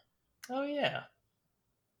Pit. Oh, yeah.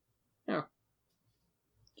 Yeah.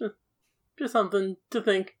 Just something to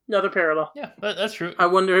think. Another parallel. Yeah, that's true. I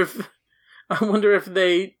wonder if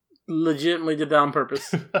they legitimately did that on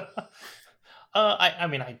purpose. I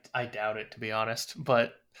mean, I doubt it, to be honest,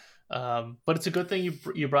 but it's a good thing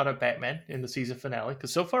you brought up Batman in the season finale,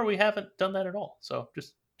 because so far we haven't done that at all. So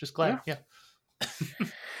just glad. Yeah.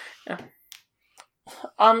 Yeah.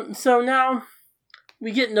 So now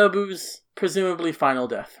we get Nobu's presumably final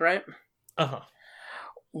death, right? Uh-huh.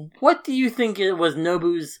 What do you think it was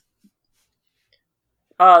Nobu's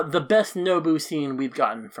the best Nobu scene we've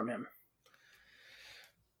gotten from him?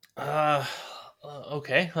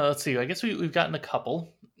 Okay. Let's see. I guess we've gotten a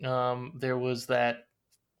couple. There was that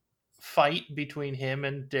fight between him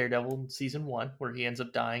and Daredevil in season 1, where he ends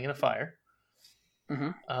up dying in a fire.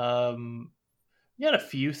 Mm-hmm. We had a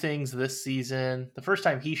few things this season. The first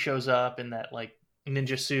time he shows up in that like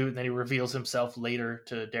ninja suit, and then he reveals himself later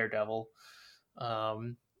to Daredevil.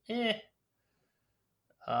 Then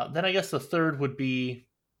I guess the third would be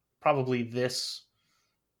probably this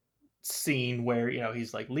scene where, you know,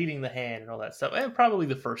 he's like leading the hand and all that stuff, and probably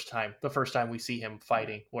the first time we see him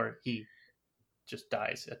fighting, where he just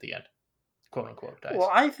dies at the end, quote unquote dies.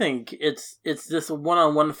 Well, I think it's this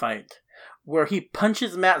one-on-one fight where he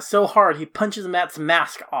punches Matt so hard he punches Matt's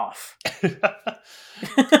mask off.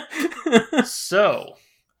 So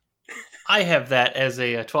I have that as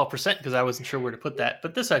a 12% because I wasn't sure where to put that,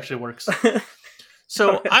 but this actually works.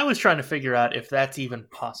 So I was trying to figure out if that's even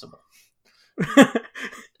possible.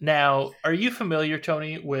 Now, are you familiar,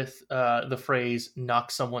 Tony, with the phrase "knock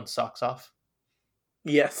someone's socks off"?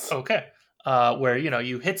 Yes. Okay. Where, you know,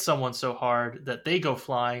 you hit someone so hard that they go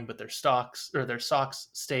flying, but their socks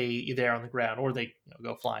stay there on the ground, or they, you know,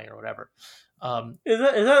 go flying or whatever. Is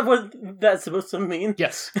that what that's supposed to mean?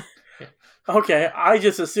 Yes. Yeah. Okay, I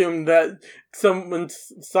just assumed that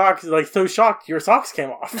someone's socks, like, so shocked your socks came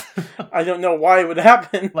off. I don't know why it would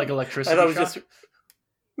happen. Like electricity I thought it was shock? just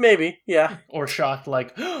maybe, yeah. Or shocked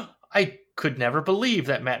like, I could never believe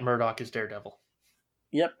that Matt Murdock is Daredevil.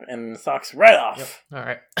 Yep, and the socks right off. Yep. All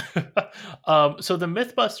right. So the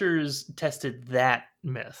Mythbusters tested that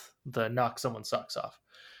myth, the knock someone's socks off.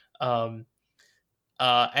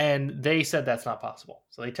 And they said that's not possible.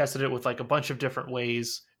 So they tested it with like a bunch of different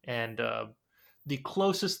ways, and the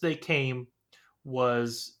closest they came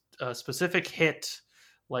was a specific hit,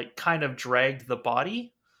 like kind of dragged the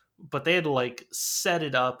body, but they had to like set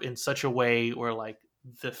it up in such a way where like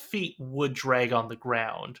the feet would drag on the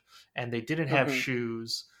ground, and they didn't have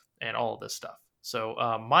shoes and all of this stuff. So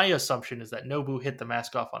my assumption is that Nobu hit the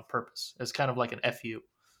mask off on purpose as kind of like an FU.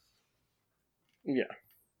 Yeah.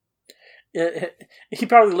 He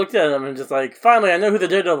probably looked at him and just like, finally, I know who the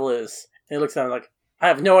Daredevil is. And he looks at him like, I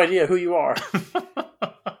have no idea who you are.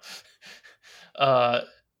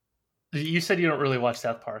 You said you don't really watch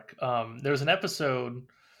South Park. There was an episode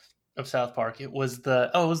of South Park. It was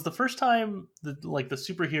the first time the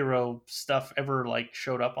superhero stuff ever like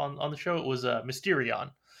showed up on the show. It was Mysterion.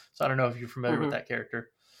 So I don't know if you're familiar with that character.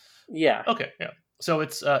 Yeah. Okay. Yeah. So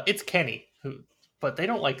it's Kenny but they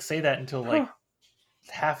don't like say that until like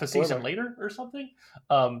half a season later or something.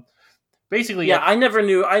 Basically, yeah. I never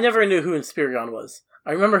knew who Mysterion was.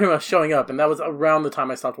 I remember him showing up, and that was around the time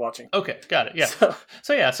I stopped watching. Okay, got it. Yeah.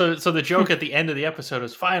 So the joke at the end of the episode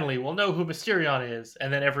is finally we'll know who Mysterion is,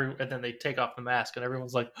 and then they take off the mask, and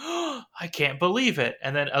everyone's like, "Oh, I can't believe it!"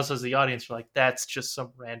 And then us as the audience are like, "That's just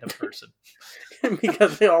some random person,"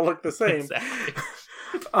 because they all look the same. Exactly.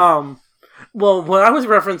 Well, what I was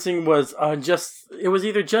referencing was it was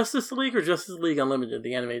either Justice League or Justice League Unlimited,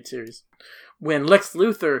 the animated series, when Lex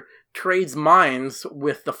Luthor trades minds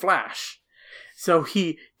with the Flash. So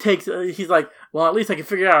he's like, well, at least I can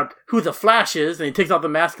figure out who the Flash is. And he takes off the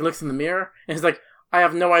mask and looks in the mirror. And he's like, I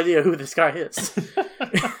have no idea who this guy is.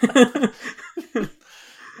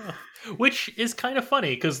 Which is kind of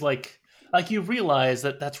funny, because like you realize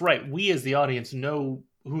that's right. We as the audience know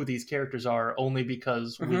who these characters are only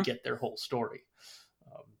because we get their whole story.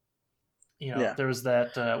 There was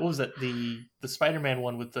that, what was that? The Spider-Man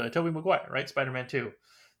one with Tobey Maguire, right? Spider-Man 2.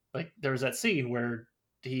 Like, there was that scene where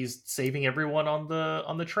he's saving everyone on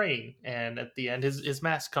the train, and at the end his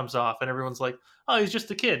mask comes off, and everyone's like, oh, he's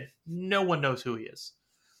just a kid. No one knows who he is.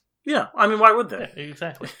 Yeah, I mean, why would they? Yeah,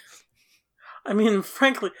 exactly. I mean,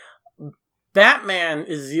 frankly, Batman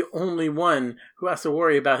is the only one who has to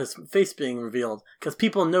worry about his face being revealed, because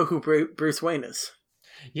people know who Bruce Wayne is.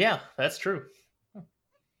 Yeah, that's true.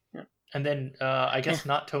 Yeah. And then, I guess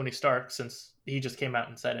not Tony Stark, since he just came out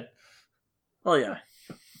and said it. Oh, yeah.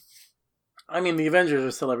 I mean, the Avengers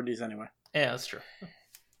are celebrities anyway. Yeah, that's true.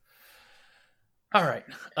 All right.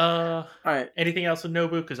 All right. Anything else with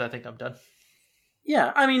Nobu? Because I think I'm done.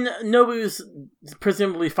 Yeah, I mean, Nobu's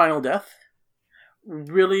presumably final death.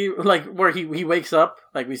 Really, like, where he wakes up,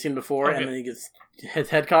 like we've seen before, and then he gets his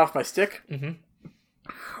head cut off by Stick.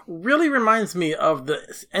 Mm-hmm. Really reminds me of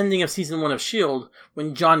the ending of season 1 of S.H.I.E.L.D.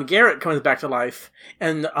 when John Garrett comes back to life,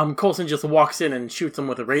 and Coulson just walks in and shoots him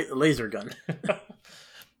with a laser gun.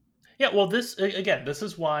 Yeah, well, this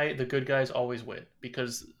is why the good guys always win,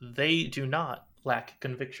 because they do not lack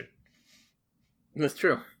conviction. That's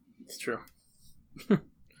true. It's true.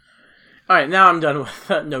 All right, now I'm done with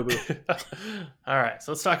Nobu. All right,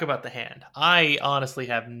 so let's talk about the hand. I honestly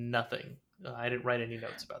have nothing. I didn't write any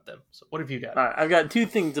notes about them. So what have you got? All right, I've got 2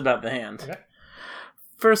 things about the hand. Okay.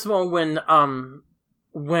 First of all, when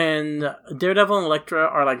Daredevil and Elektra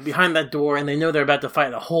are like behind that door and they know they're about to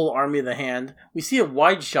fight a whole army of the hand, we see a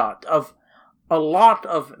wide shot of a lot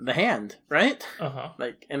of the hand, right? Uh-huh.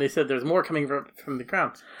 And they said there's more coming from the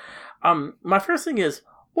ground. My first thing is,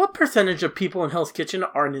 what percentage of people in Hell's Kitchen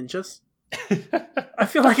are ninjas? I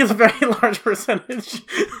feel like it's a very large percentage.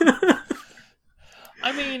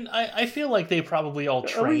 I mean, I feel like they probably all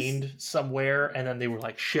trained somewhere and then they were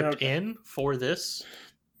like shipped in for this.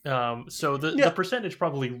 So the percentage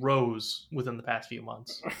probably rose within the past few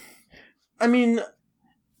months. I mean,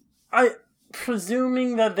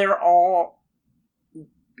 presuming that they're all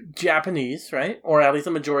Japanese, right? Or at least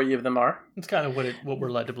a majority of them are. It's kind of what we're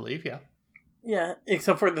led to believe, yeah. Yeah,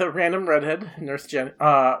 except for the random redhead nurse Jenny,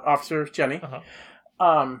 Officer Jenny.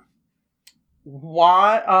 Uh-huh.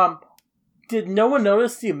 Why? Did no one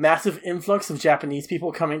notice the massive influx of Japanese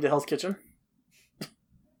people coming to Hell's Kitchen?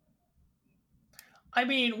 I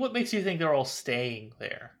mean, what makes you think they're all staying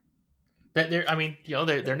there? They're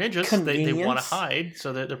ninjas. They want to hide,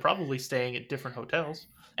 so they're probably staying at different hotels.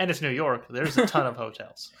 And it's New York. There's a ton of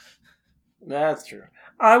hotels. That's true.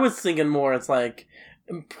 I was thinking more, it's like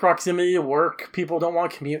proximity to work. People don't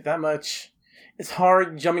want to commute that much. It's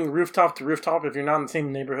hard jumping rooftop to rooftop if you're not in the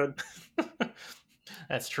same neighborhood.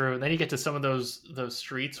 That's true. And then you get to some of those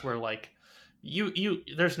streets where like you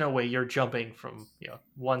there's no way you're jumping from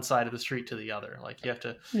one side of the street to the other. Like you have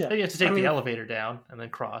to take the elevator down and then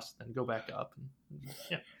cross, then go back up.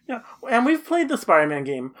 Yeah. And we've played the Spider-Man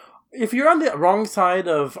game. If you're on the wrong side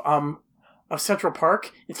of Central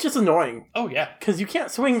Park, it's just annoying. Oh yeah, because you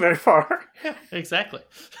can't swing very far. Yeah, exactly.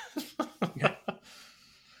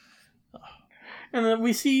 And then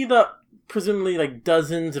we see the presumably like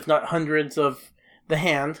dozens, if not hundreds, of the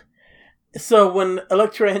hand. So when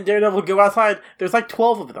Elektra and Daredevil go outside, there's like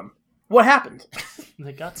 12 of them. What happened?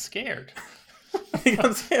 They got scared. They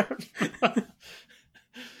got scared.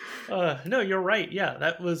 No, you're right. Yeah,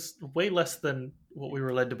 that was way less than what we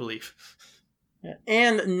were led to believe. Yeah.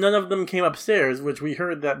 And none of them came upstairs, which we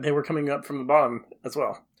heard that they were coming up from the bottom as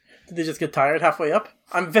well. Did they just get tired halfway up?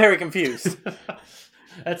 I'm very confused.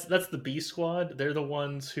 That's the B squad. They're the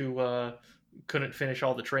ones who couldn't finish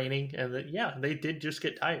all the training, and they did just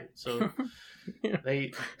get tired. So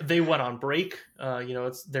they went on break.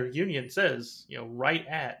 It's their union says right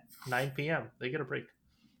at 9 p.m. they get a break.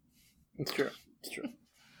 It's true.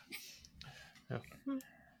 Yeah.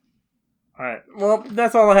 All right. Well,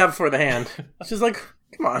 that's all I have for the hand. It's just like,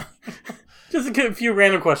 come on, just a few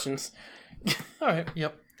random questions. All right.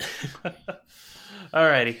 Yep.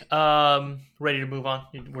 Alrighty. Ready to move on?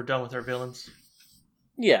 We're done with our villains?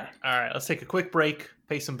 Yeah. Alright, let's take a quick break,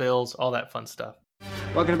 pay some bills, all that fun stuff.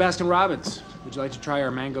 Welcome to Baskin Robbins. Would you like to try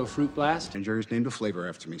our mango fruit blast? And Jerry's named a flavor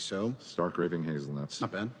after me, so... Stark raving hazelnuts.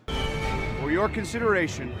 Not bad. For your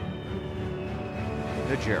consideration,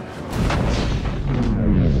 the Jerry.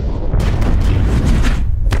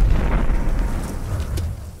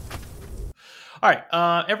 All right,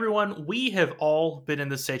 everyone, we have all been in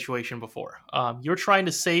this situation before. You're trying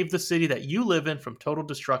to save the city that you live in from total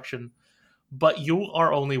destruction, but you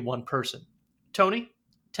are only one person. Tony,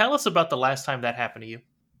 tell us about the last time that happened to you.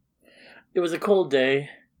 It was a cold day.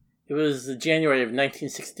 It was January of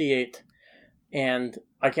 1968, and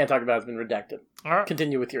I can't talk about it. It's been redacted. All right.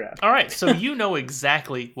 Continue with your ad. All right, so you know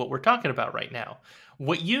exactly what we're talking about right now.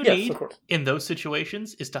 What you Yes, need of course. in those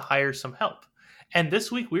situations is to hire some help. And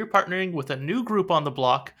this week we're partnering with a new group on the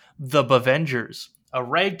block, the Bavengers, a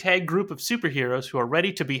ragtag group of superheroes who are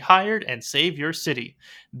ready to be hired and save your city.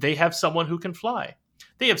 They have someone who can fly.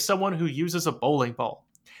 They have someone who uses a bowling ball.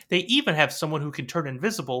 They even have someone who can turn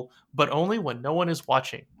invisible, but only when no one is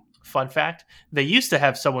watching. Fun fact, they used to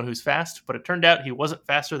have someone who's fast, but it turned out he wasn't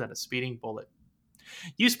faster than a speeding bullet.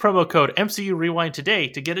 Use promo code MCU Rewind today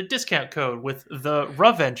to get a discount code with the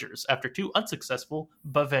Revengers after 2 unsuccessful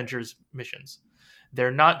Bavengers missions.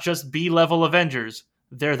 They're not just B-level Avengers,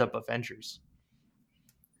 they're the Bavengers.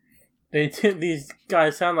 These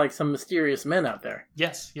guys sound like some mysterious men out there.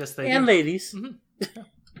 Yes, they and do. ladies,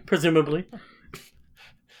 presumably.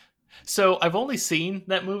 So I've only seen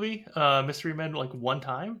that movie, Mystery Men, like one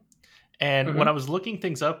time. And when I was looking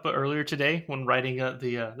things up earlier today, when writing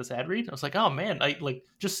this ad read, I was like, "Oh man!" I like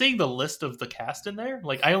just seeing the list of the cast in there.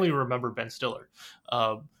 Like, I only remember Ben Stiller,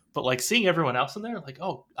 but like seeing everyone else in there, like,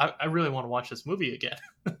 oh, I really want to watch this movie again.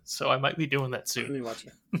 So I might be doing that soon. Let me watch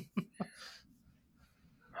it.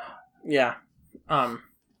 Yeah, I've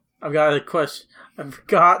got a question. I've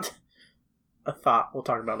got a thought. We'll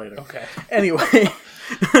talk about later. Okay. Anyway,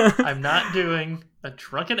 I'm not doing a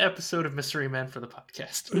drunken episode of Mystery Men for the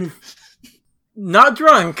podcast. Not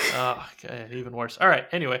drunk. Oh, okay, even worse. All right.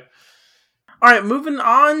 Anyway. All right. Moving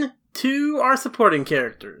on to our supporting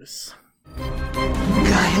characters.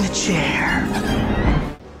 Guy in the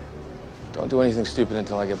chair. Don't do anything stupid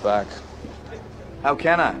until I get back. How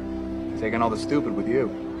can I? Taking all the stupid with you.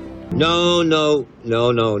 No.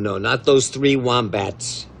 Not those 3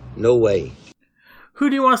 wombats. No way. Who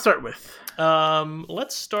do you want to start with?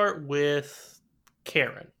 Let's start with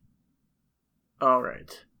Karen. All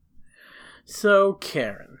right. So,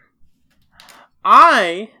 Karen.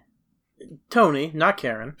 Tony, not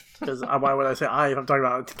Karen, because why would I say I if I'm talking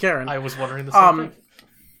about Karen? I was wondering the same thing.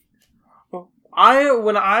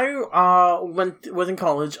 When I was in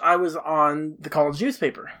college, I was on the college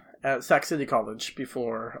newspaper at Sac City College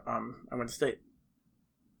before I went to state.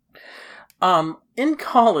 In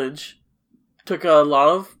college, took a lot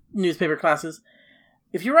of newspaper classes.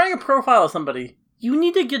 If you're writing a profile of somebody, you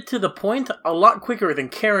need to get to the point a lot quicker than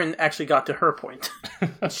Karen actually got to her point.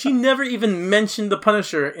 She never even mentioned the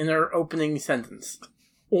Punisher in her opening sentence.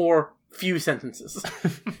 Or few sentences.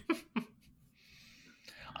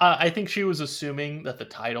 I think she was assuming that the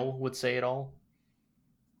title would say it all.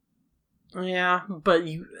 Yeah, but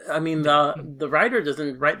the writer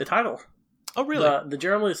doesn't write the title. Oh, really? The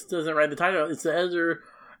journalist doesn't write the title. It's the editor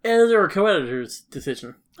or co-editor's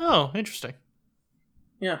decision. Oh, interesting.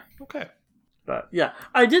 Yeah. Okay. But yeah,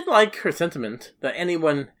 I did like her sentiment that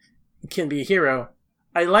anyone can be a hero.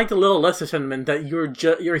 I liked a little less her sentiment that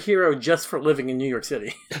you're a hero just for living in New York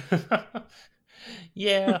City.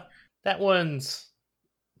 Yeah, that one's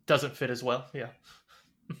doesn't fit as well. Yeah.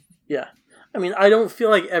 Yeah. I mean, I don't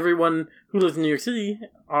feel like everyone who lives in New York City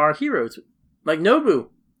are heroes. Like Nobu.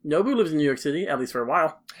 Nobu lives in New York City, at least for a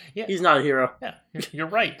while. Yeah. He's not a hero. Yeah, you're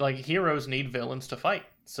right. Like, heroes need villains to fight.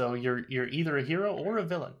 So you're either a hero or a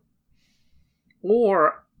villain.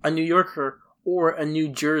 Or a New Yorker, or a New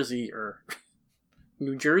Jerseyer.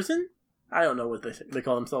 New Jerseyan? I don't know what they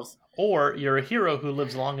call themselves. Or you're a hero who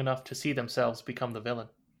lives long enough to see themselves become the villain.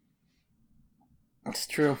 It's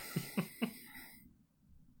true.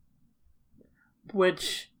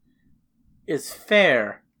 Which is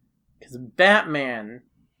fair, because Batman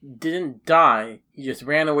didn't die, he just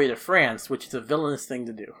ran away to France, which is a villainous thing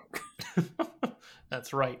to do.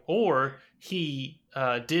 That's right. Or he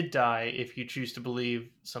did die if you choose to believe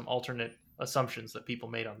some alternate assumptions that people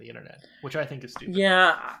made on the internet, which I think is stupid.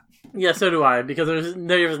 Yeah, so do I, because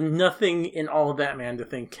there's nothing in all of Batman to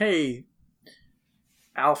think, hey,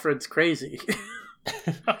 Alfred's crazy.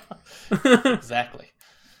 Exactly.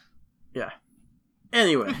 Yeah.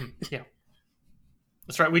 Anyway. Yeah.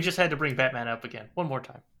 That's right. We just had to bring Batman up again. One more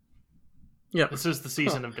time. Yeah. This is the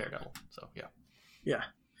season of Daredevil. So, yeah. Yeah.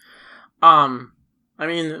 I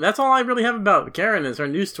mean, that's all I really have about Karen is her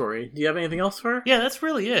news story. Do you have anything else for her? Yeah, that's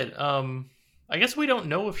really it. I guess we don't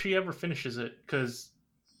know if she ever finishes it, because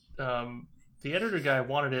the editor guy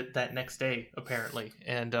wanted it that next day, apparently.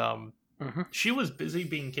 And she was busy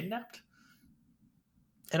being kidnapped.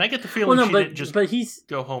 And I get the feeling she didn't just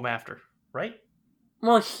go home after, right?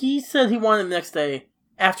 Well, he said he wanted it the next day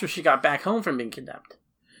after she got back home from being kidnapped.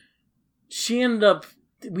 She ended up...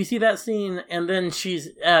 We see that scene, and then she's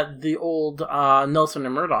at the old Nelson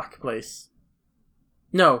and Murdoch place.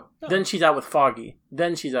 No, then she's out with Foggy.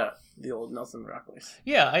 Then she's at the old Nelson and Murdoch place.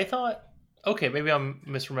 Yeah, I thought Okay, maybe I'm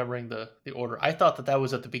misremembering the order. I thought that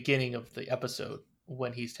was at the beginning of the episode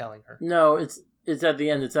when he's telling her. No, it's at the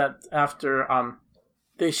end. It's after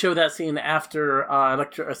they show that scene after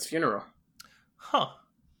Elektra's funeral. Huh.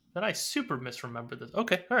 Then I super misremembered this.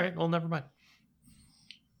 Okay, all right. Well, never mind.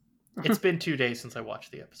 It's been 2 days since I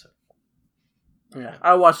watched the episode. Yeah,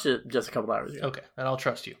 I watched it just a couple hours ago. Okay, and I'll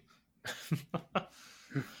trust you.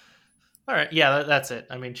 All right, yeah, that's it.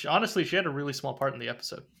 I mean, honestly, she had a really small part in the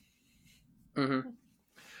episode. Mm-hmm.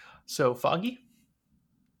 So, Foggy?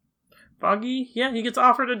 Foggy, yeah, he gets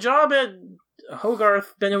offered a job at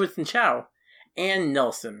Hogarth, Benowitz, and Chow, and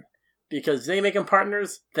Nelson, because they make him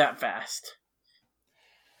partners that fast.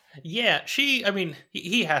 Yeah, he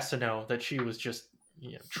has to know that she was just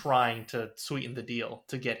trying to sweeten the deal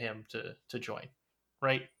to get him to join,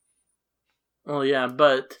 right? Well, yeah,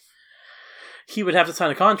 but he would have to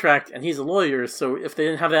sign a contract, and he's a lawyer, so if they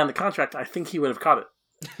didn't have that in the contract, I think he would have caught it.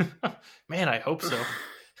 Man, I hope so.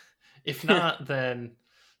 If not, then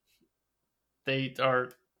they are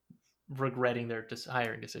regretting their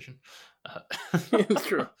hiring decision. It's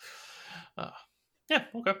true. Yeah,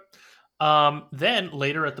 okay. Then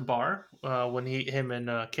later at the bar, when him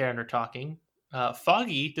and Karen are talking,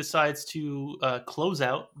 Foggy decides to close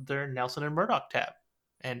out their Nelson and Murdoch tab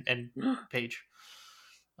and page.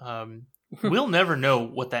 We'll never know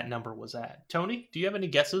what that number was at. Tony, do you have any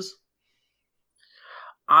guesses?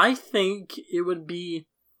 I think it would be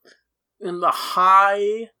in the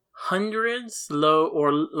high hundreds, low,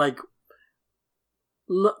 or like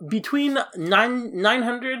between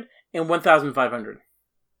 900 and 1,500.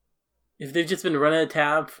 If they've just been running a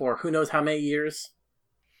tab for who knows how many years.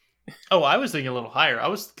 Oh, I was thinking a little higher. I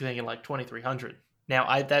was thinking like 2,300.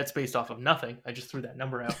 Now, that's based off of nothing. I just threw that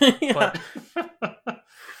number out. But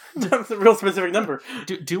that's a real specific number.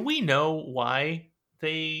 Do we know why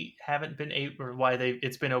they haven't been able, or why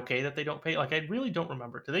it's been okay that they don't pay? Like, I really don't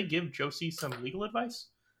remember. Do they give Josie some legal advice?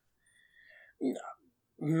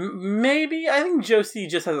 Maybe. I think Josie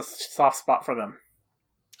just has a soft spot for them.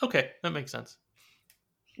 Okay, that makes sense.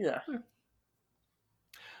 Yeah.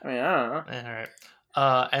 I mean, I don't know. All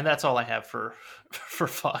right. And that's all I have for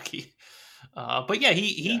Foggy. But yeah,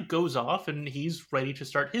 he goes off and he's ready to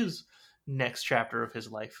start his next chapter of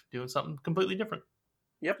his life, doing something completely different.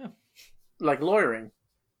 Yep. Yeah. Like lawyering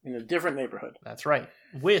in a different neighborhood. That's right.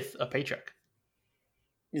 With a paycheck.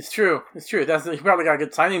 It's true. It's true. He probably got a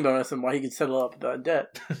good signing bonus and why he could settle up the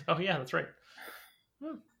debt. Oh yeah, that's right.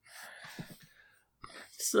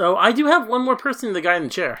 So I do have one more person, the guy in the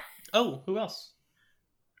chair. Oh, who else?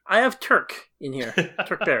 I have Turk in here.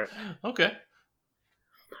 Turk Barrett. Okay.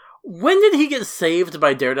 When did he get saved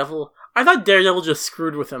by Daredevil? I thought Daredevil just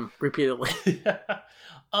screwed with him repeatedly.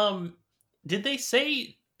 Did they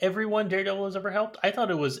say everyone Daredevil has ever helped? I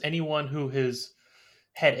thought it was anyone who has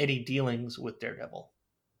had any dealings with Daredevil.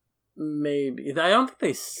 Maybe. I don't think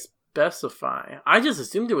they specify. I just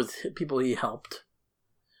assumed it was people he helped.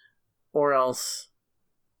 Or else...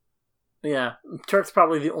 Yeah, Turk's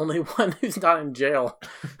probably the only one who's not in jail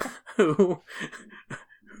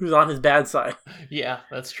who's on his bad side. Yeah,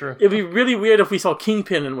 that's true. It'd be really weird if we saw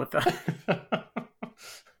Kingpin in with them.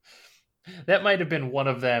 That might have been one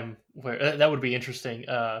of them. Where that would be interesting.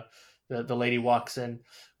 The lady walks in.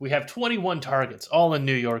 We have 21 targets, all in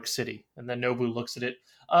New York City, and then Nobu looks at it.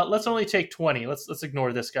 Let's only take 20. Let's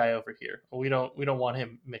ignore this guy over here. We don't want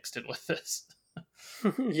him mixed in with this.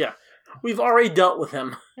 Yeah. We've already dealt with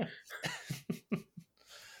him. I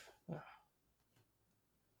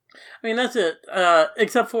mean, that's it.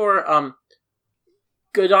 Except for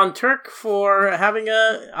good on Turk for having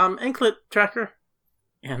a anklet tracker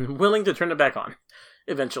and willing to turn it back on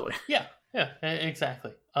eventually. Yeah,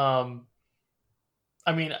 exactly. I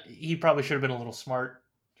mean, he probably should have been a little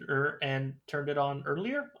smarter and turned it on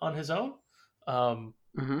earlier on his own.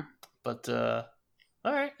 But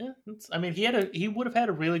all right. Yeah, I mean, he would have had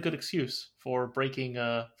a really good excuse for breaking,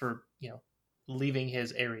 leaving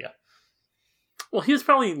his area. Well, he was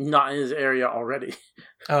probably not in his area already.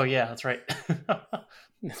 Oh yeah, that's right.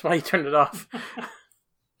 That's why he turned it off.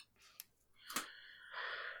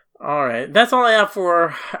 All right, that's all I have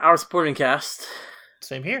for our supporting cast.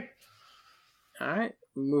 Same here. All right,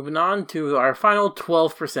 moving on to our final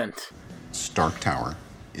 12%. Stark Tower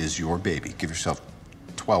is your baby. Give yourself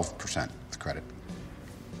 12% of the credit.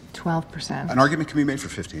 12%. An argument can be made for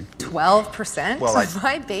 15. 12%? Well,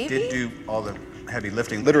 my baby? Did do all the heavy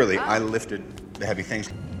lifting. Literally, I lifted the heavy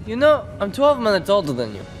things. You know, I'm 12 minutes older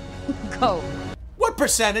than you. Go. What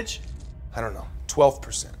percentage? I don't know.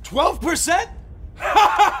 12%. 12%?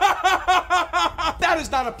 That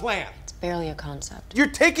is not a plan. It's barely a concept. You're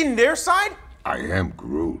taking their side? I am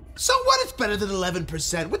Groot. So what? It's better than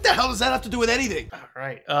 11%. What the hell does that have to do with anything? All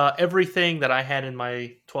right. Everything that I had in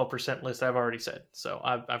my 12% list, I've already said. So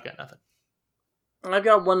I've got nothing. I've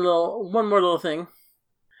got one more little thing.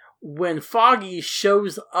 When Foggy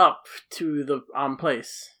shows up to the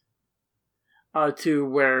place, to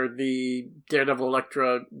where the Daredevil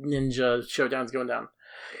Elektra Ninja showdown's going down,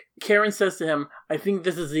 Karen says to him, "I think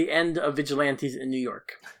this is the end of vigilantes in New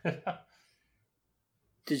York."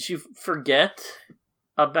 Did you forget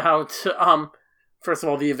about, first of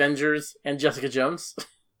all, the Avengers and Jessica Jones?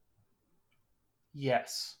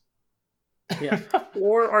 Yes. Yeah.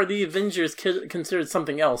 Or are the Avengers considered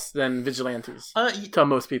something else than vigilantes to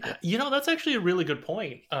most people? That's actually a really good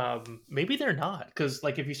point. Maybe they're not, because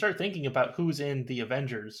if you start thinking about who's in the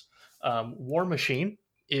Avengers, War Machine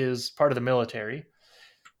is part of the military.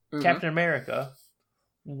 Mm-hmm. Captain America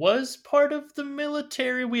was part of the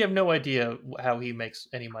military. We have no idea how he makes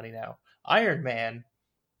any money now. Iron Man,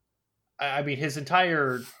 I mean, his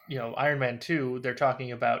entire, Iron Man 2, they're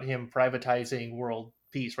talking about him privatizing world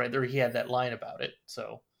peace, right? There he had that line about it.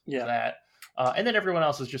 So yeah, that. And then everyone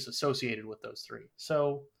else is just associated with those three.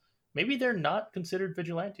 So maybe they're not considered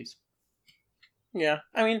vigilantes. Yeah,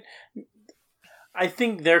 I mean, I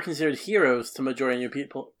think they're considered heroes to majority of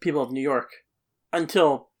people of New York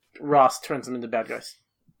until Ross turns them into bad guys.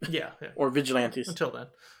 Yeah. Or vigilantes. Until then.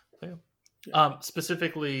 Yeah.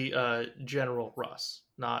 Specifically, General Ross,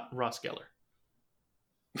 not Ross Geller.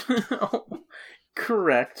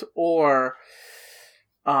 Correct. Or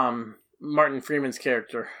Martin Freeman's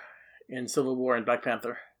character in Civil War and Black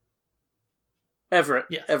Panther. Everett.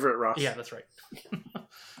 Yes. Everett Ross. Yeah, that's right.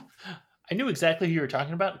 I knew exactly who you were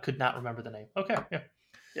talking about, could not remember the name. Okay, yeah.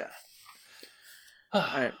 Yeah. All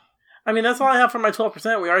right. I mean, that's all I have for my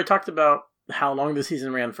 12%. We already talked about how long the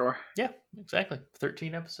season ran for. Yeah, exactly.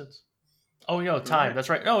 13 episodes. Oh, time. Right. That's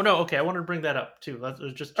right. Oh, no, okay. I wanted to bring that up, too.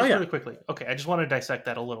 Just really quickly. Okay, I just want to dissect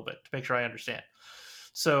that a little bit to make sure I understand.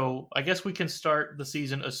 So I guess we can start the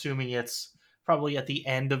season assuming it's probably at the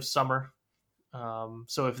end of summer.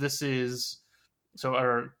 So if this is... So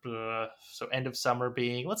end of summer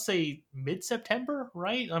being, let's say, mid-September,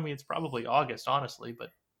 right? I mean, it's probably August, honestly, but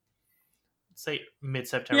let's say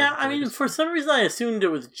mid-September. Yeah, I mean, for some reason I assumed it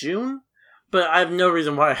was June, but I have no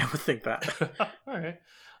reason why I would think that. All right.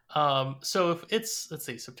 So if it's, let's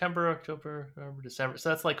see, September, October, November, December, so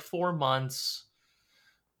that's like 4 months.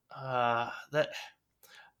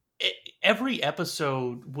 Every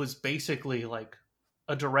episode was basically like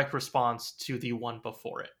a direct response to the one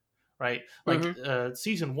before it. Right? Like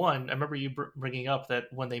season 1, I remember you bringing up that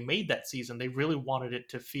when they made that season, they really wanted it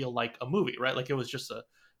to feel like a movie, right? Like it was just a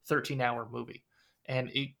 13-hour movie. And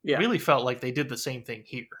it really felt like they did the same thing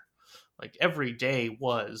here. Like every day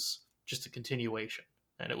was just a continuation.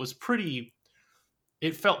 And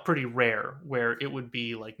it felt pretty rare where it would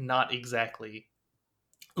be like not exactly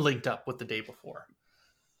linked up with the day before.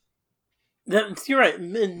 You're right.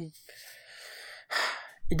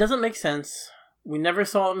 It doesn't make sense. We never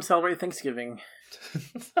saw them celebrate Thanksgiving.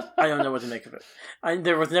 I don't know what to make of it.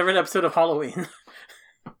 There was never an episode of Halloween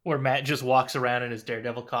where Matt just walks around in his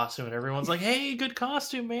Daredevil costume and everyone's like, "Hey, good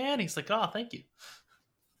costume, man." He's like, "Oh, thank you."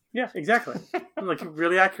 Yeah, exactly. Like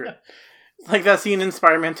really accurate. Like that scene in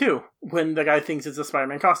Spider-Man 2 when the guy thinks it's a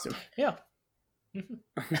Spider-Man costume. Yeah. A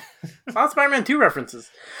lot of Spider-Man 2 references.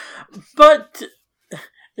 But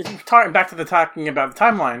back to talking about the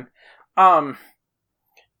timeline.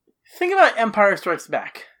 Think about Empire Strikes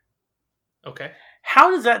Back. Okay. How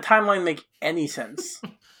does that timeline make any sense?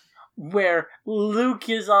 Where Luke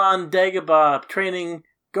is on Dagobah training,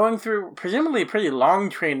 going through presumably pretty long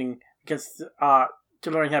training against to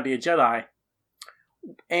learn how to be a Jedi,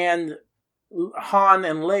 and Han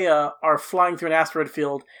and Leia are flying through an asteroid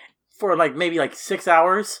field for maybe 6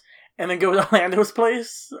 hours, and then go to Lando's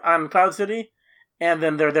place on Cloud City, and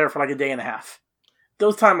then they're there for a day and a half.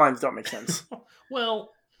 Those timelines don't make sense.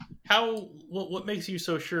 Well, what makes you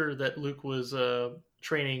so sure that Luke was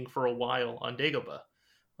training for a while on Dagobah?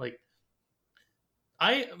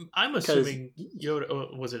 I'm assuming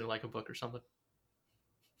Yoda was it in a book or something?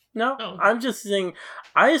 No, I'm just saying.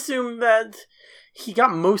 I assume that he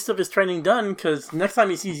got most of his training done because next time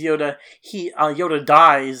he sees Yoda, Yoda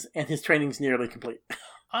dies and his training's nearly complete.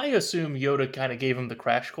 I assume Yoda kind of gave him the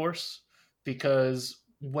crash course because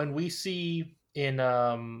when we see in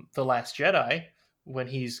The Last Jedi, when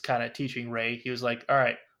he's kind of teaching Rey, he was like, "All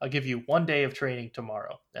right, I'll give you 1 day of training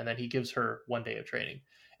tomorrow," and then he gives her 1 day of training,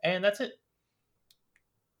 and that's it.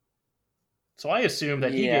 So I assume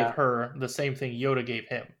that he gave her the same thing Yoda gave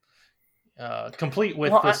him. Complete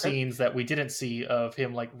with the scenes that we didn't see of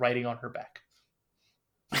him riding on her back.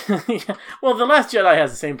 Yeah. Well, The Last Jedi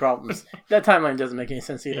has the same problems. That timeline doesn't make any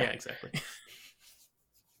sense either. Yeah, exactly.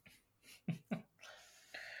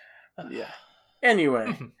 Yeah.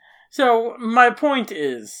 Anyway, so my point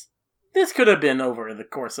is, this could have been over the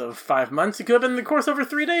course of 5 months. It could have been the course over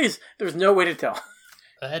 3 days. There's no way to tell.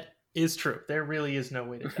 That is true. There really is no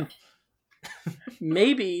way to tell.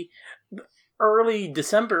 Maybe early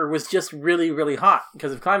December was just really, really hot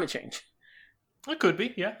because of climate change. It could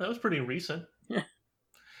be. Yeah, that was pretty recent. Yeah.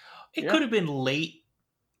 It could have been late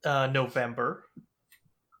November.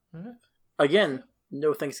 Again,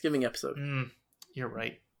 no Thanksgiving episode. You're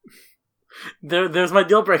right. There's my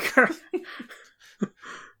deal breaker.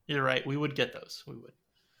 You're right. We would get those. We would.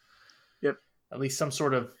 Yep. At least some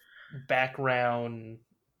sort of background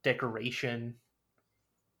decoration.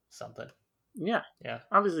 Something. Yeah. Yeah.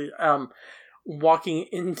 Obviously, walking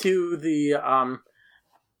into the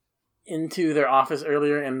into their office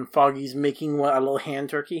earlier, and Foggy's making a little hand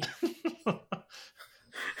turkey.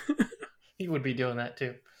 He would be doing that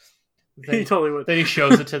too. He totally would. Then he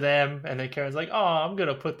shows it to them, and then Karen's like, "Oh, I'm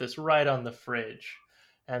gonna put this right on the fridge,"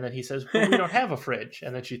 and then he says, "But we don't have a fridge,"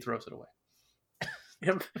 and then she throws it away.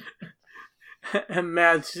 Yep. And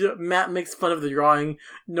Matt makes fun of the drawing,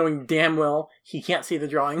 knowing damn well he can't see the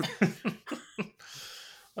drawing.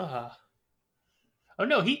 Oh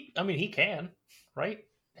no, he can, right?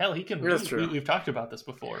 Hell, he can. That's true. We've talked about this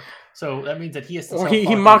before, so that means that he has to. Or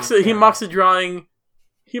he mocks it. He mocks the drawing.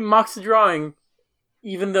 He mocks the drawing,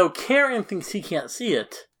 even though Karen thinks he can't see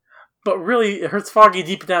it, but really it hurts Foggy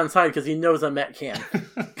deep down inside because he knows that Matt can.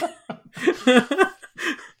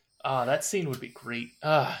 That scene would be great.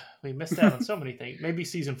 We missed out on so many things. Maybe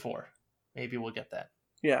season 4. Maybe we'll get that.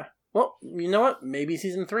 Yeah. Well, you know what? Maybe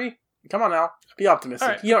season 3. Come on now. Be optimistic.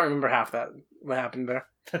 Right. You don't remember half that, what happened there.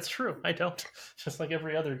 That's true. I don't. Just like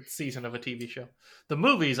every other season of a TV show. The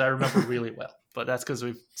movies I remember really well, but that's because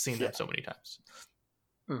we've seen them so many times.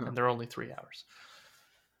 Mm-hmm. And they're only 3 hours.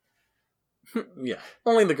 Yeah.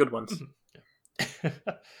 Only the good ones.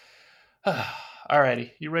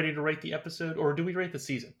 Alrighty. You ready to rate the episode? Or do we rate the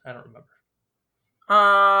season? I don't remember.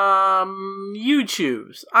 You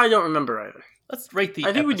choose. I don't remember either. Let's rate the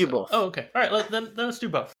I think episode. we do both. Oh, okay. All right, then let's do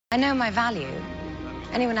both. I know my value.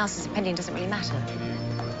 Anyone else's opinion doesn't really matter.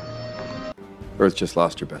 Earth just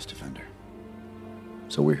lost your best defender.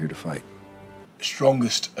 So we're here to fight.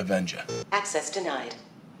 Strongest Avenger. Access denied.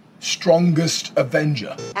 Strongest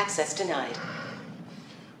Avenger. Access denied.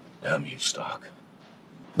 Damn you, Stark.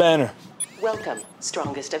 Banner. Welcome,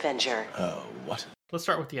 Strongest Avenger. What? Let's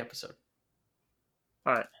start with the episode.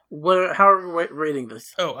 All right. How are we rating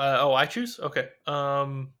this? I choose? Okay.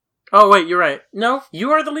 Oh wait, you're right. No, you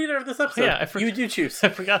are the leader of this episode. Yeah, you do choose. I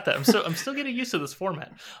forgot that. I'm still getting used to this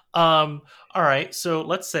format. All right. So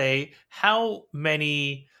let's say how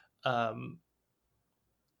many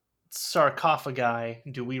sarcophagi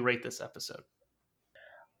do we rate this episode?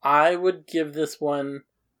 I would give this one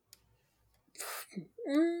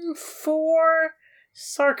 4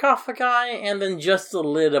 sarcophagi, and then just the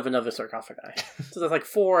lid of another sarcophagi. So that's like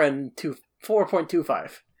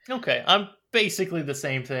 4.25. Okay, I'm basically the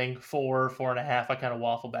same thing. 4.5. I kind of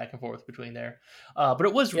waffle back and forth between there. But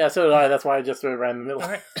it was so did I. That's why I just threw it right in the middle. All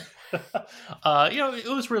right. It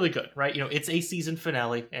was really good, right? It's a season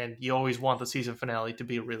finale, and you always want the season finale to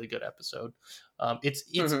be a really good episode. It's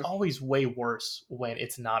always way worse when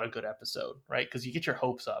it's not a good episode, right? Because you get your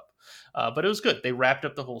hopes up. But it was good. They wrapped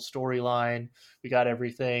up the whole storyline. We got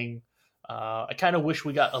everything. I kind of wish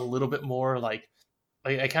we got a little bit more. Like,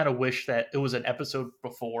 I kind of wish that it was an episode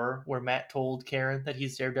before where Matt told Karen that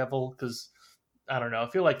he's Daredevil. Because I don't know. I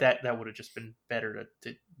feel like that would have just been better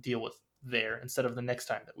to deal with there instead of the next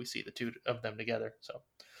time that we see the two of them together. So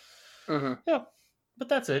yeah, but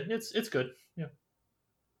that's it. It's good. Yeah.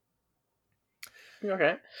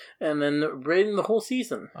 Okay, and then rating the whole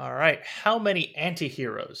season. All right, how many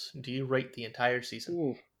anti-heroes do you rate the entire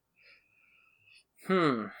season?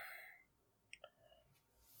 I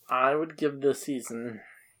would give this season,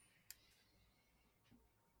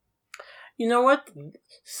 you know what,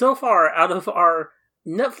 so far out of our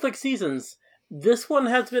Netflix seasons, this one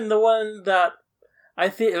has been the one that I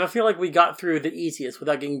feel like we got through the easiest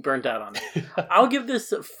without getting burnt out on it. I'll give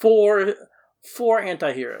this 4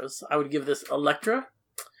 anti-heroes. I would give this Elektra.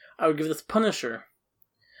 I would give this Punisher.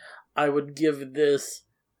 I would give this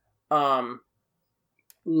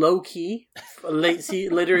Loki,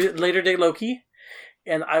 later day Loki,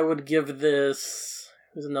 and I would give this,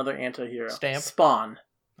 who's another anti-hero? Stamp. Spawn.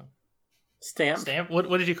 Stamp.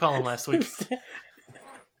 What did you call him last week?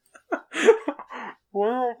 What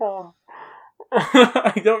did I call him?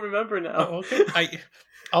 I don't remember now. Oh, okay.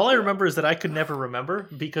 All I remember is that I could never remember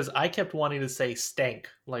because I kept wanting to say stank,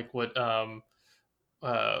 like what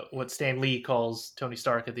Stan Lee calls Tony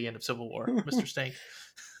Stark at the end of Civil War, Mr. Stank.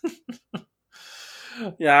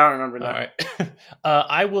 Yeah, I don't remember that. All right.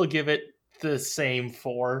 I will give it the same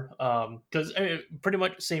 4 because pretty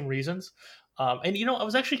much same reasons. And I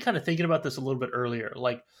was actually kind of thinking about this a little bit earlier.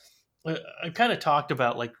 Like I kind of talked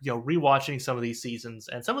about rewatching some of these seasons,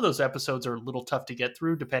 and some of those episodes are a little tough to get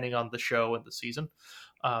through depending on the show and the season.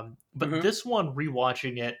 But this one,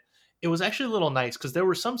 rewatching it, it was actually a little nice because there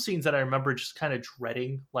were some scenes that I remember just kind of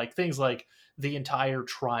dreading, like things like the entire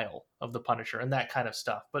trial of the Punisher and that kind of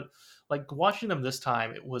stuff. But like watching them this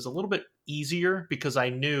time, it was a little bit easier because I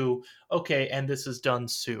knew, okay, and this is done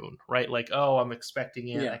soon, right? Like, oh, I'm expecting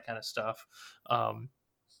it, that kind of stuff.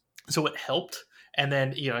 So it helped. And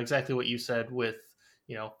then, exactly what you said with,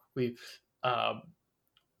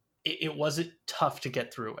 it wasn't tough to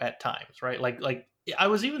get through at times, right? Like I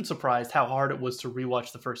was even surprised how hard it was to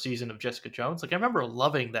rewatch the first season of Jessica Jones. Like I remember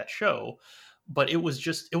loving that show, but it was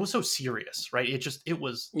so serious, right? It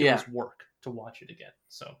was work to watch it again.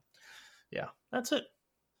 So yeah, that's it.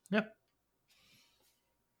 Yeah.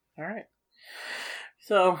 All right.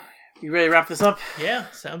 So you ready to wrap this up? Yeah,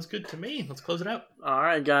 sounds good to me. Let's close it out. All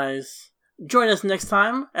right, guys. Join us next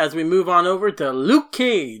time as we move on over to Luke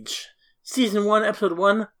Cage, Season 1, Episode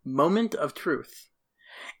 1, Moment of Truth.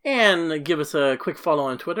 And give us a quick follow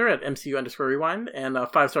on Twitter at MCU_Rewind and a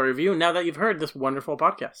 5-star review now that you've heard this wonderful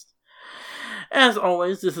podcast. As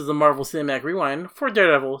always, this is the Marvel Cinematic Rewind for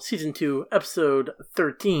Daredevil Season 2, Episode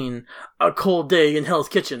 13, A Cold Day in Hell's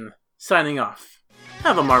Kitchen. Signing off.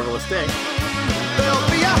 Have a marvelous day. There'll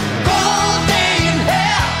be a cold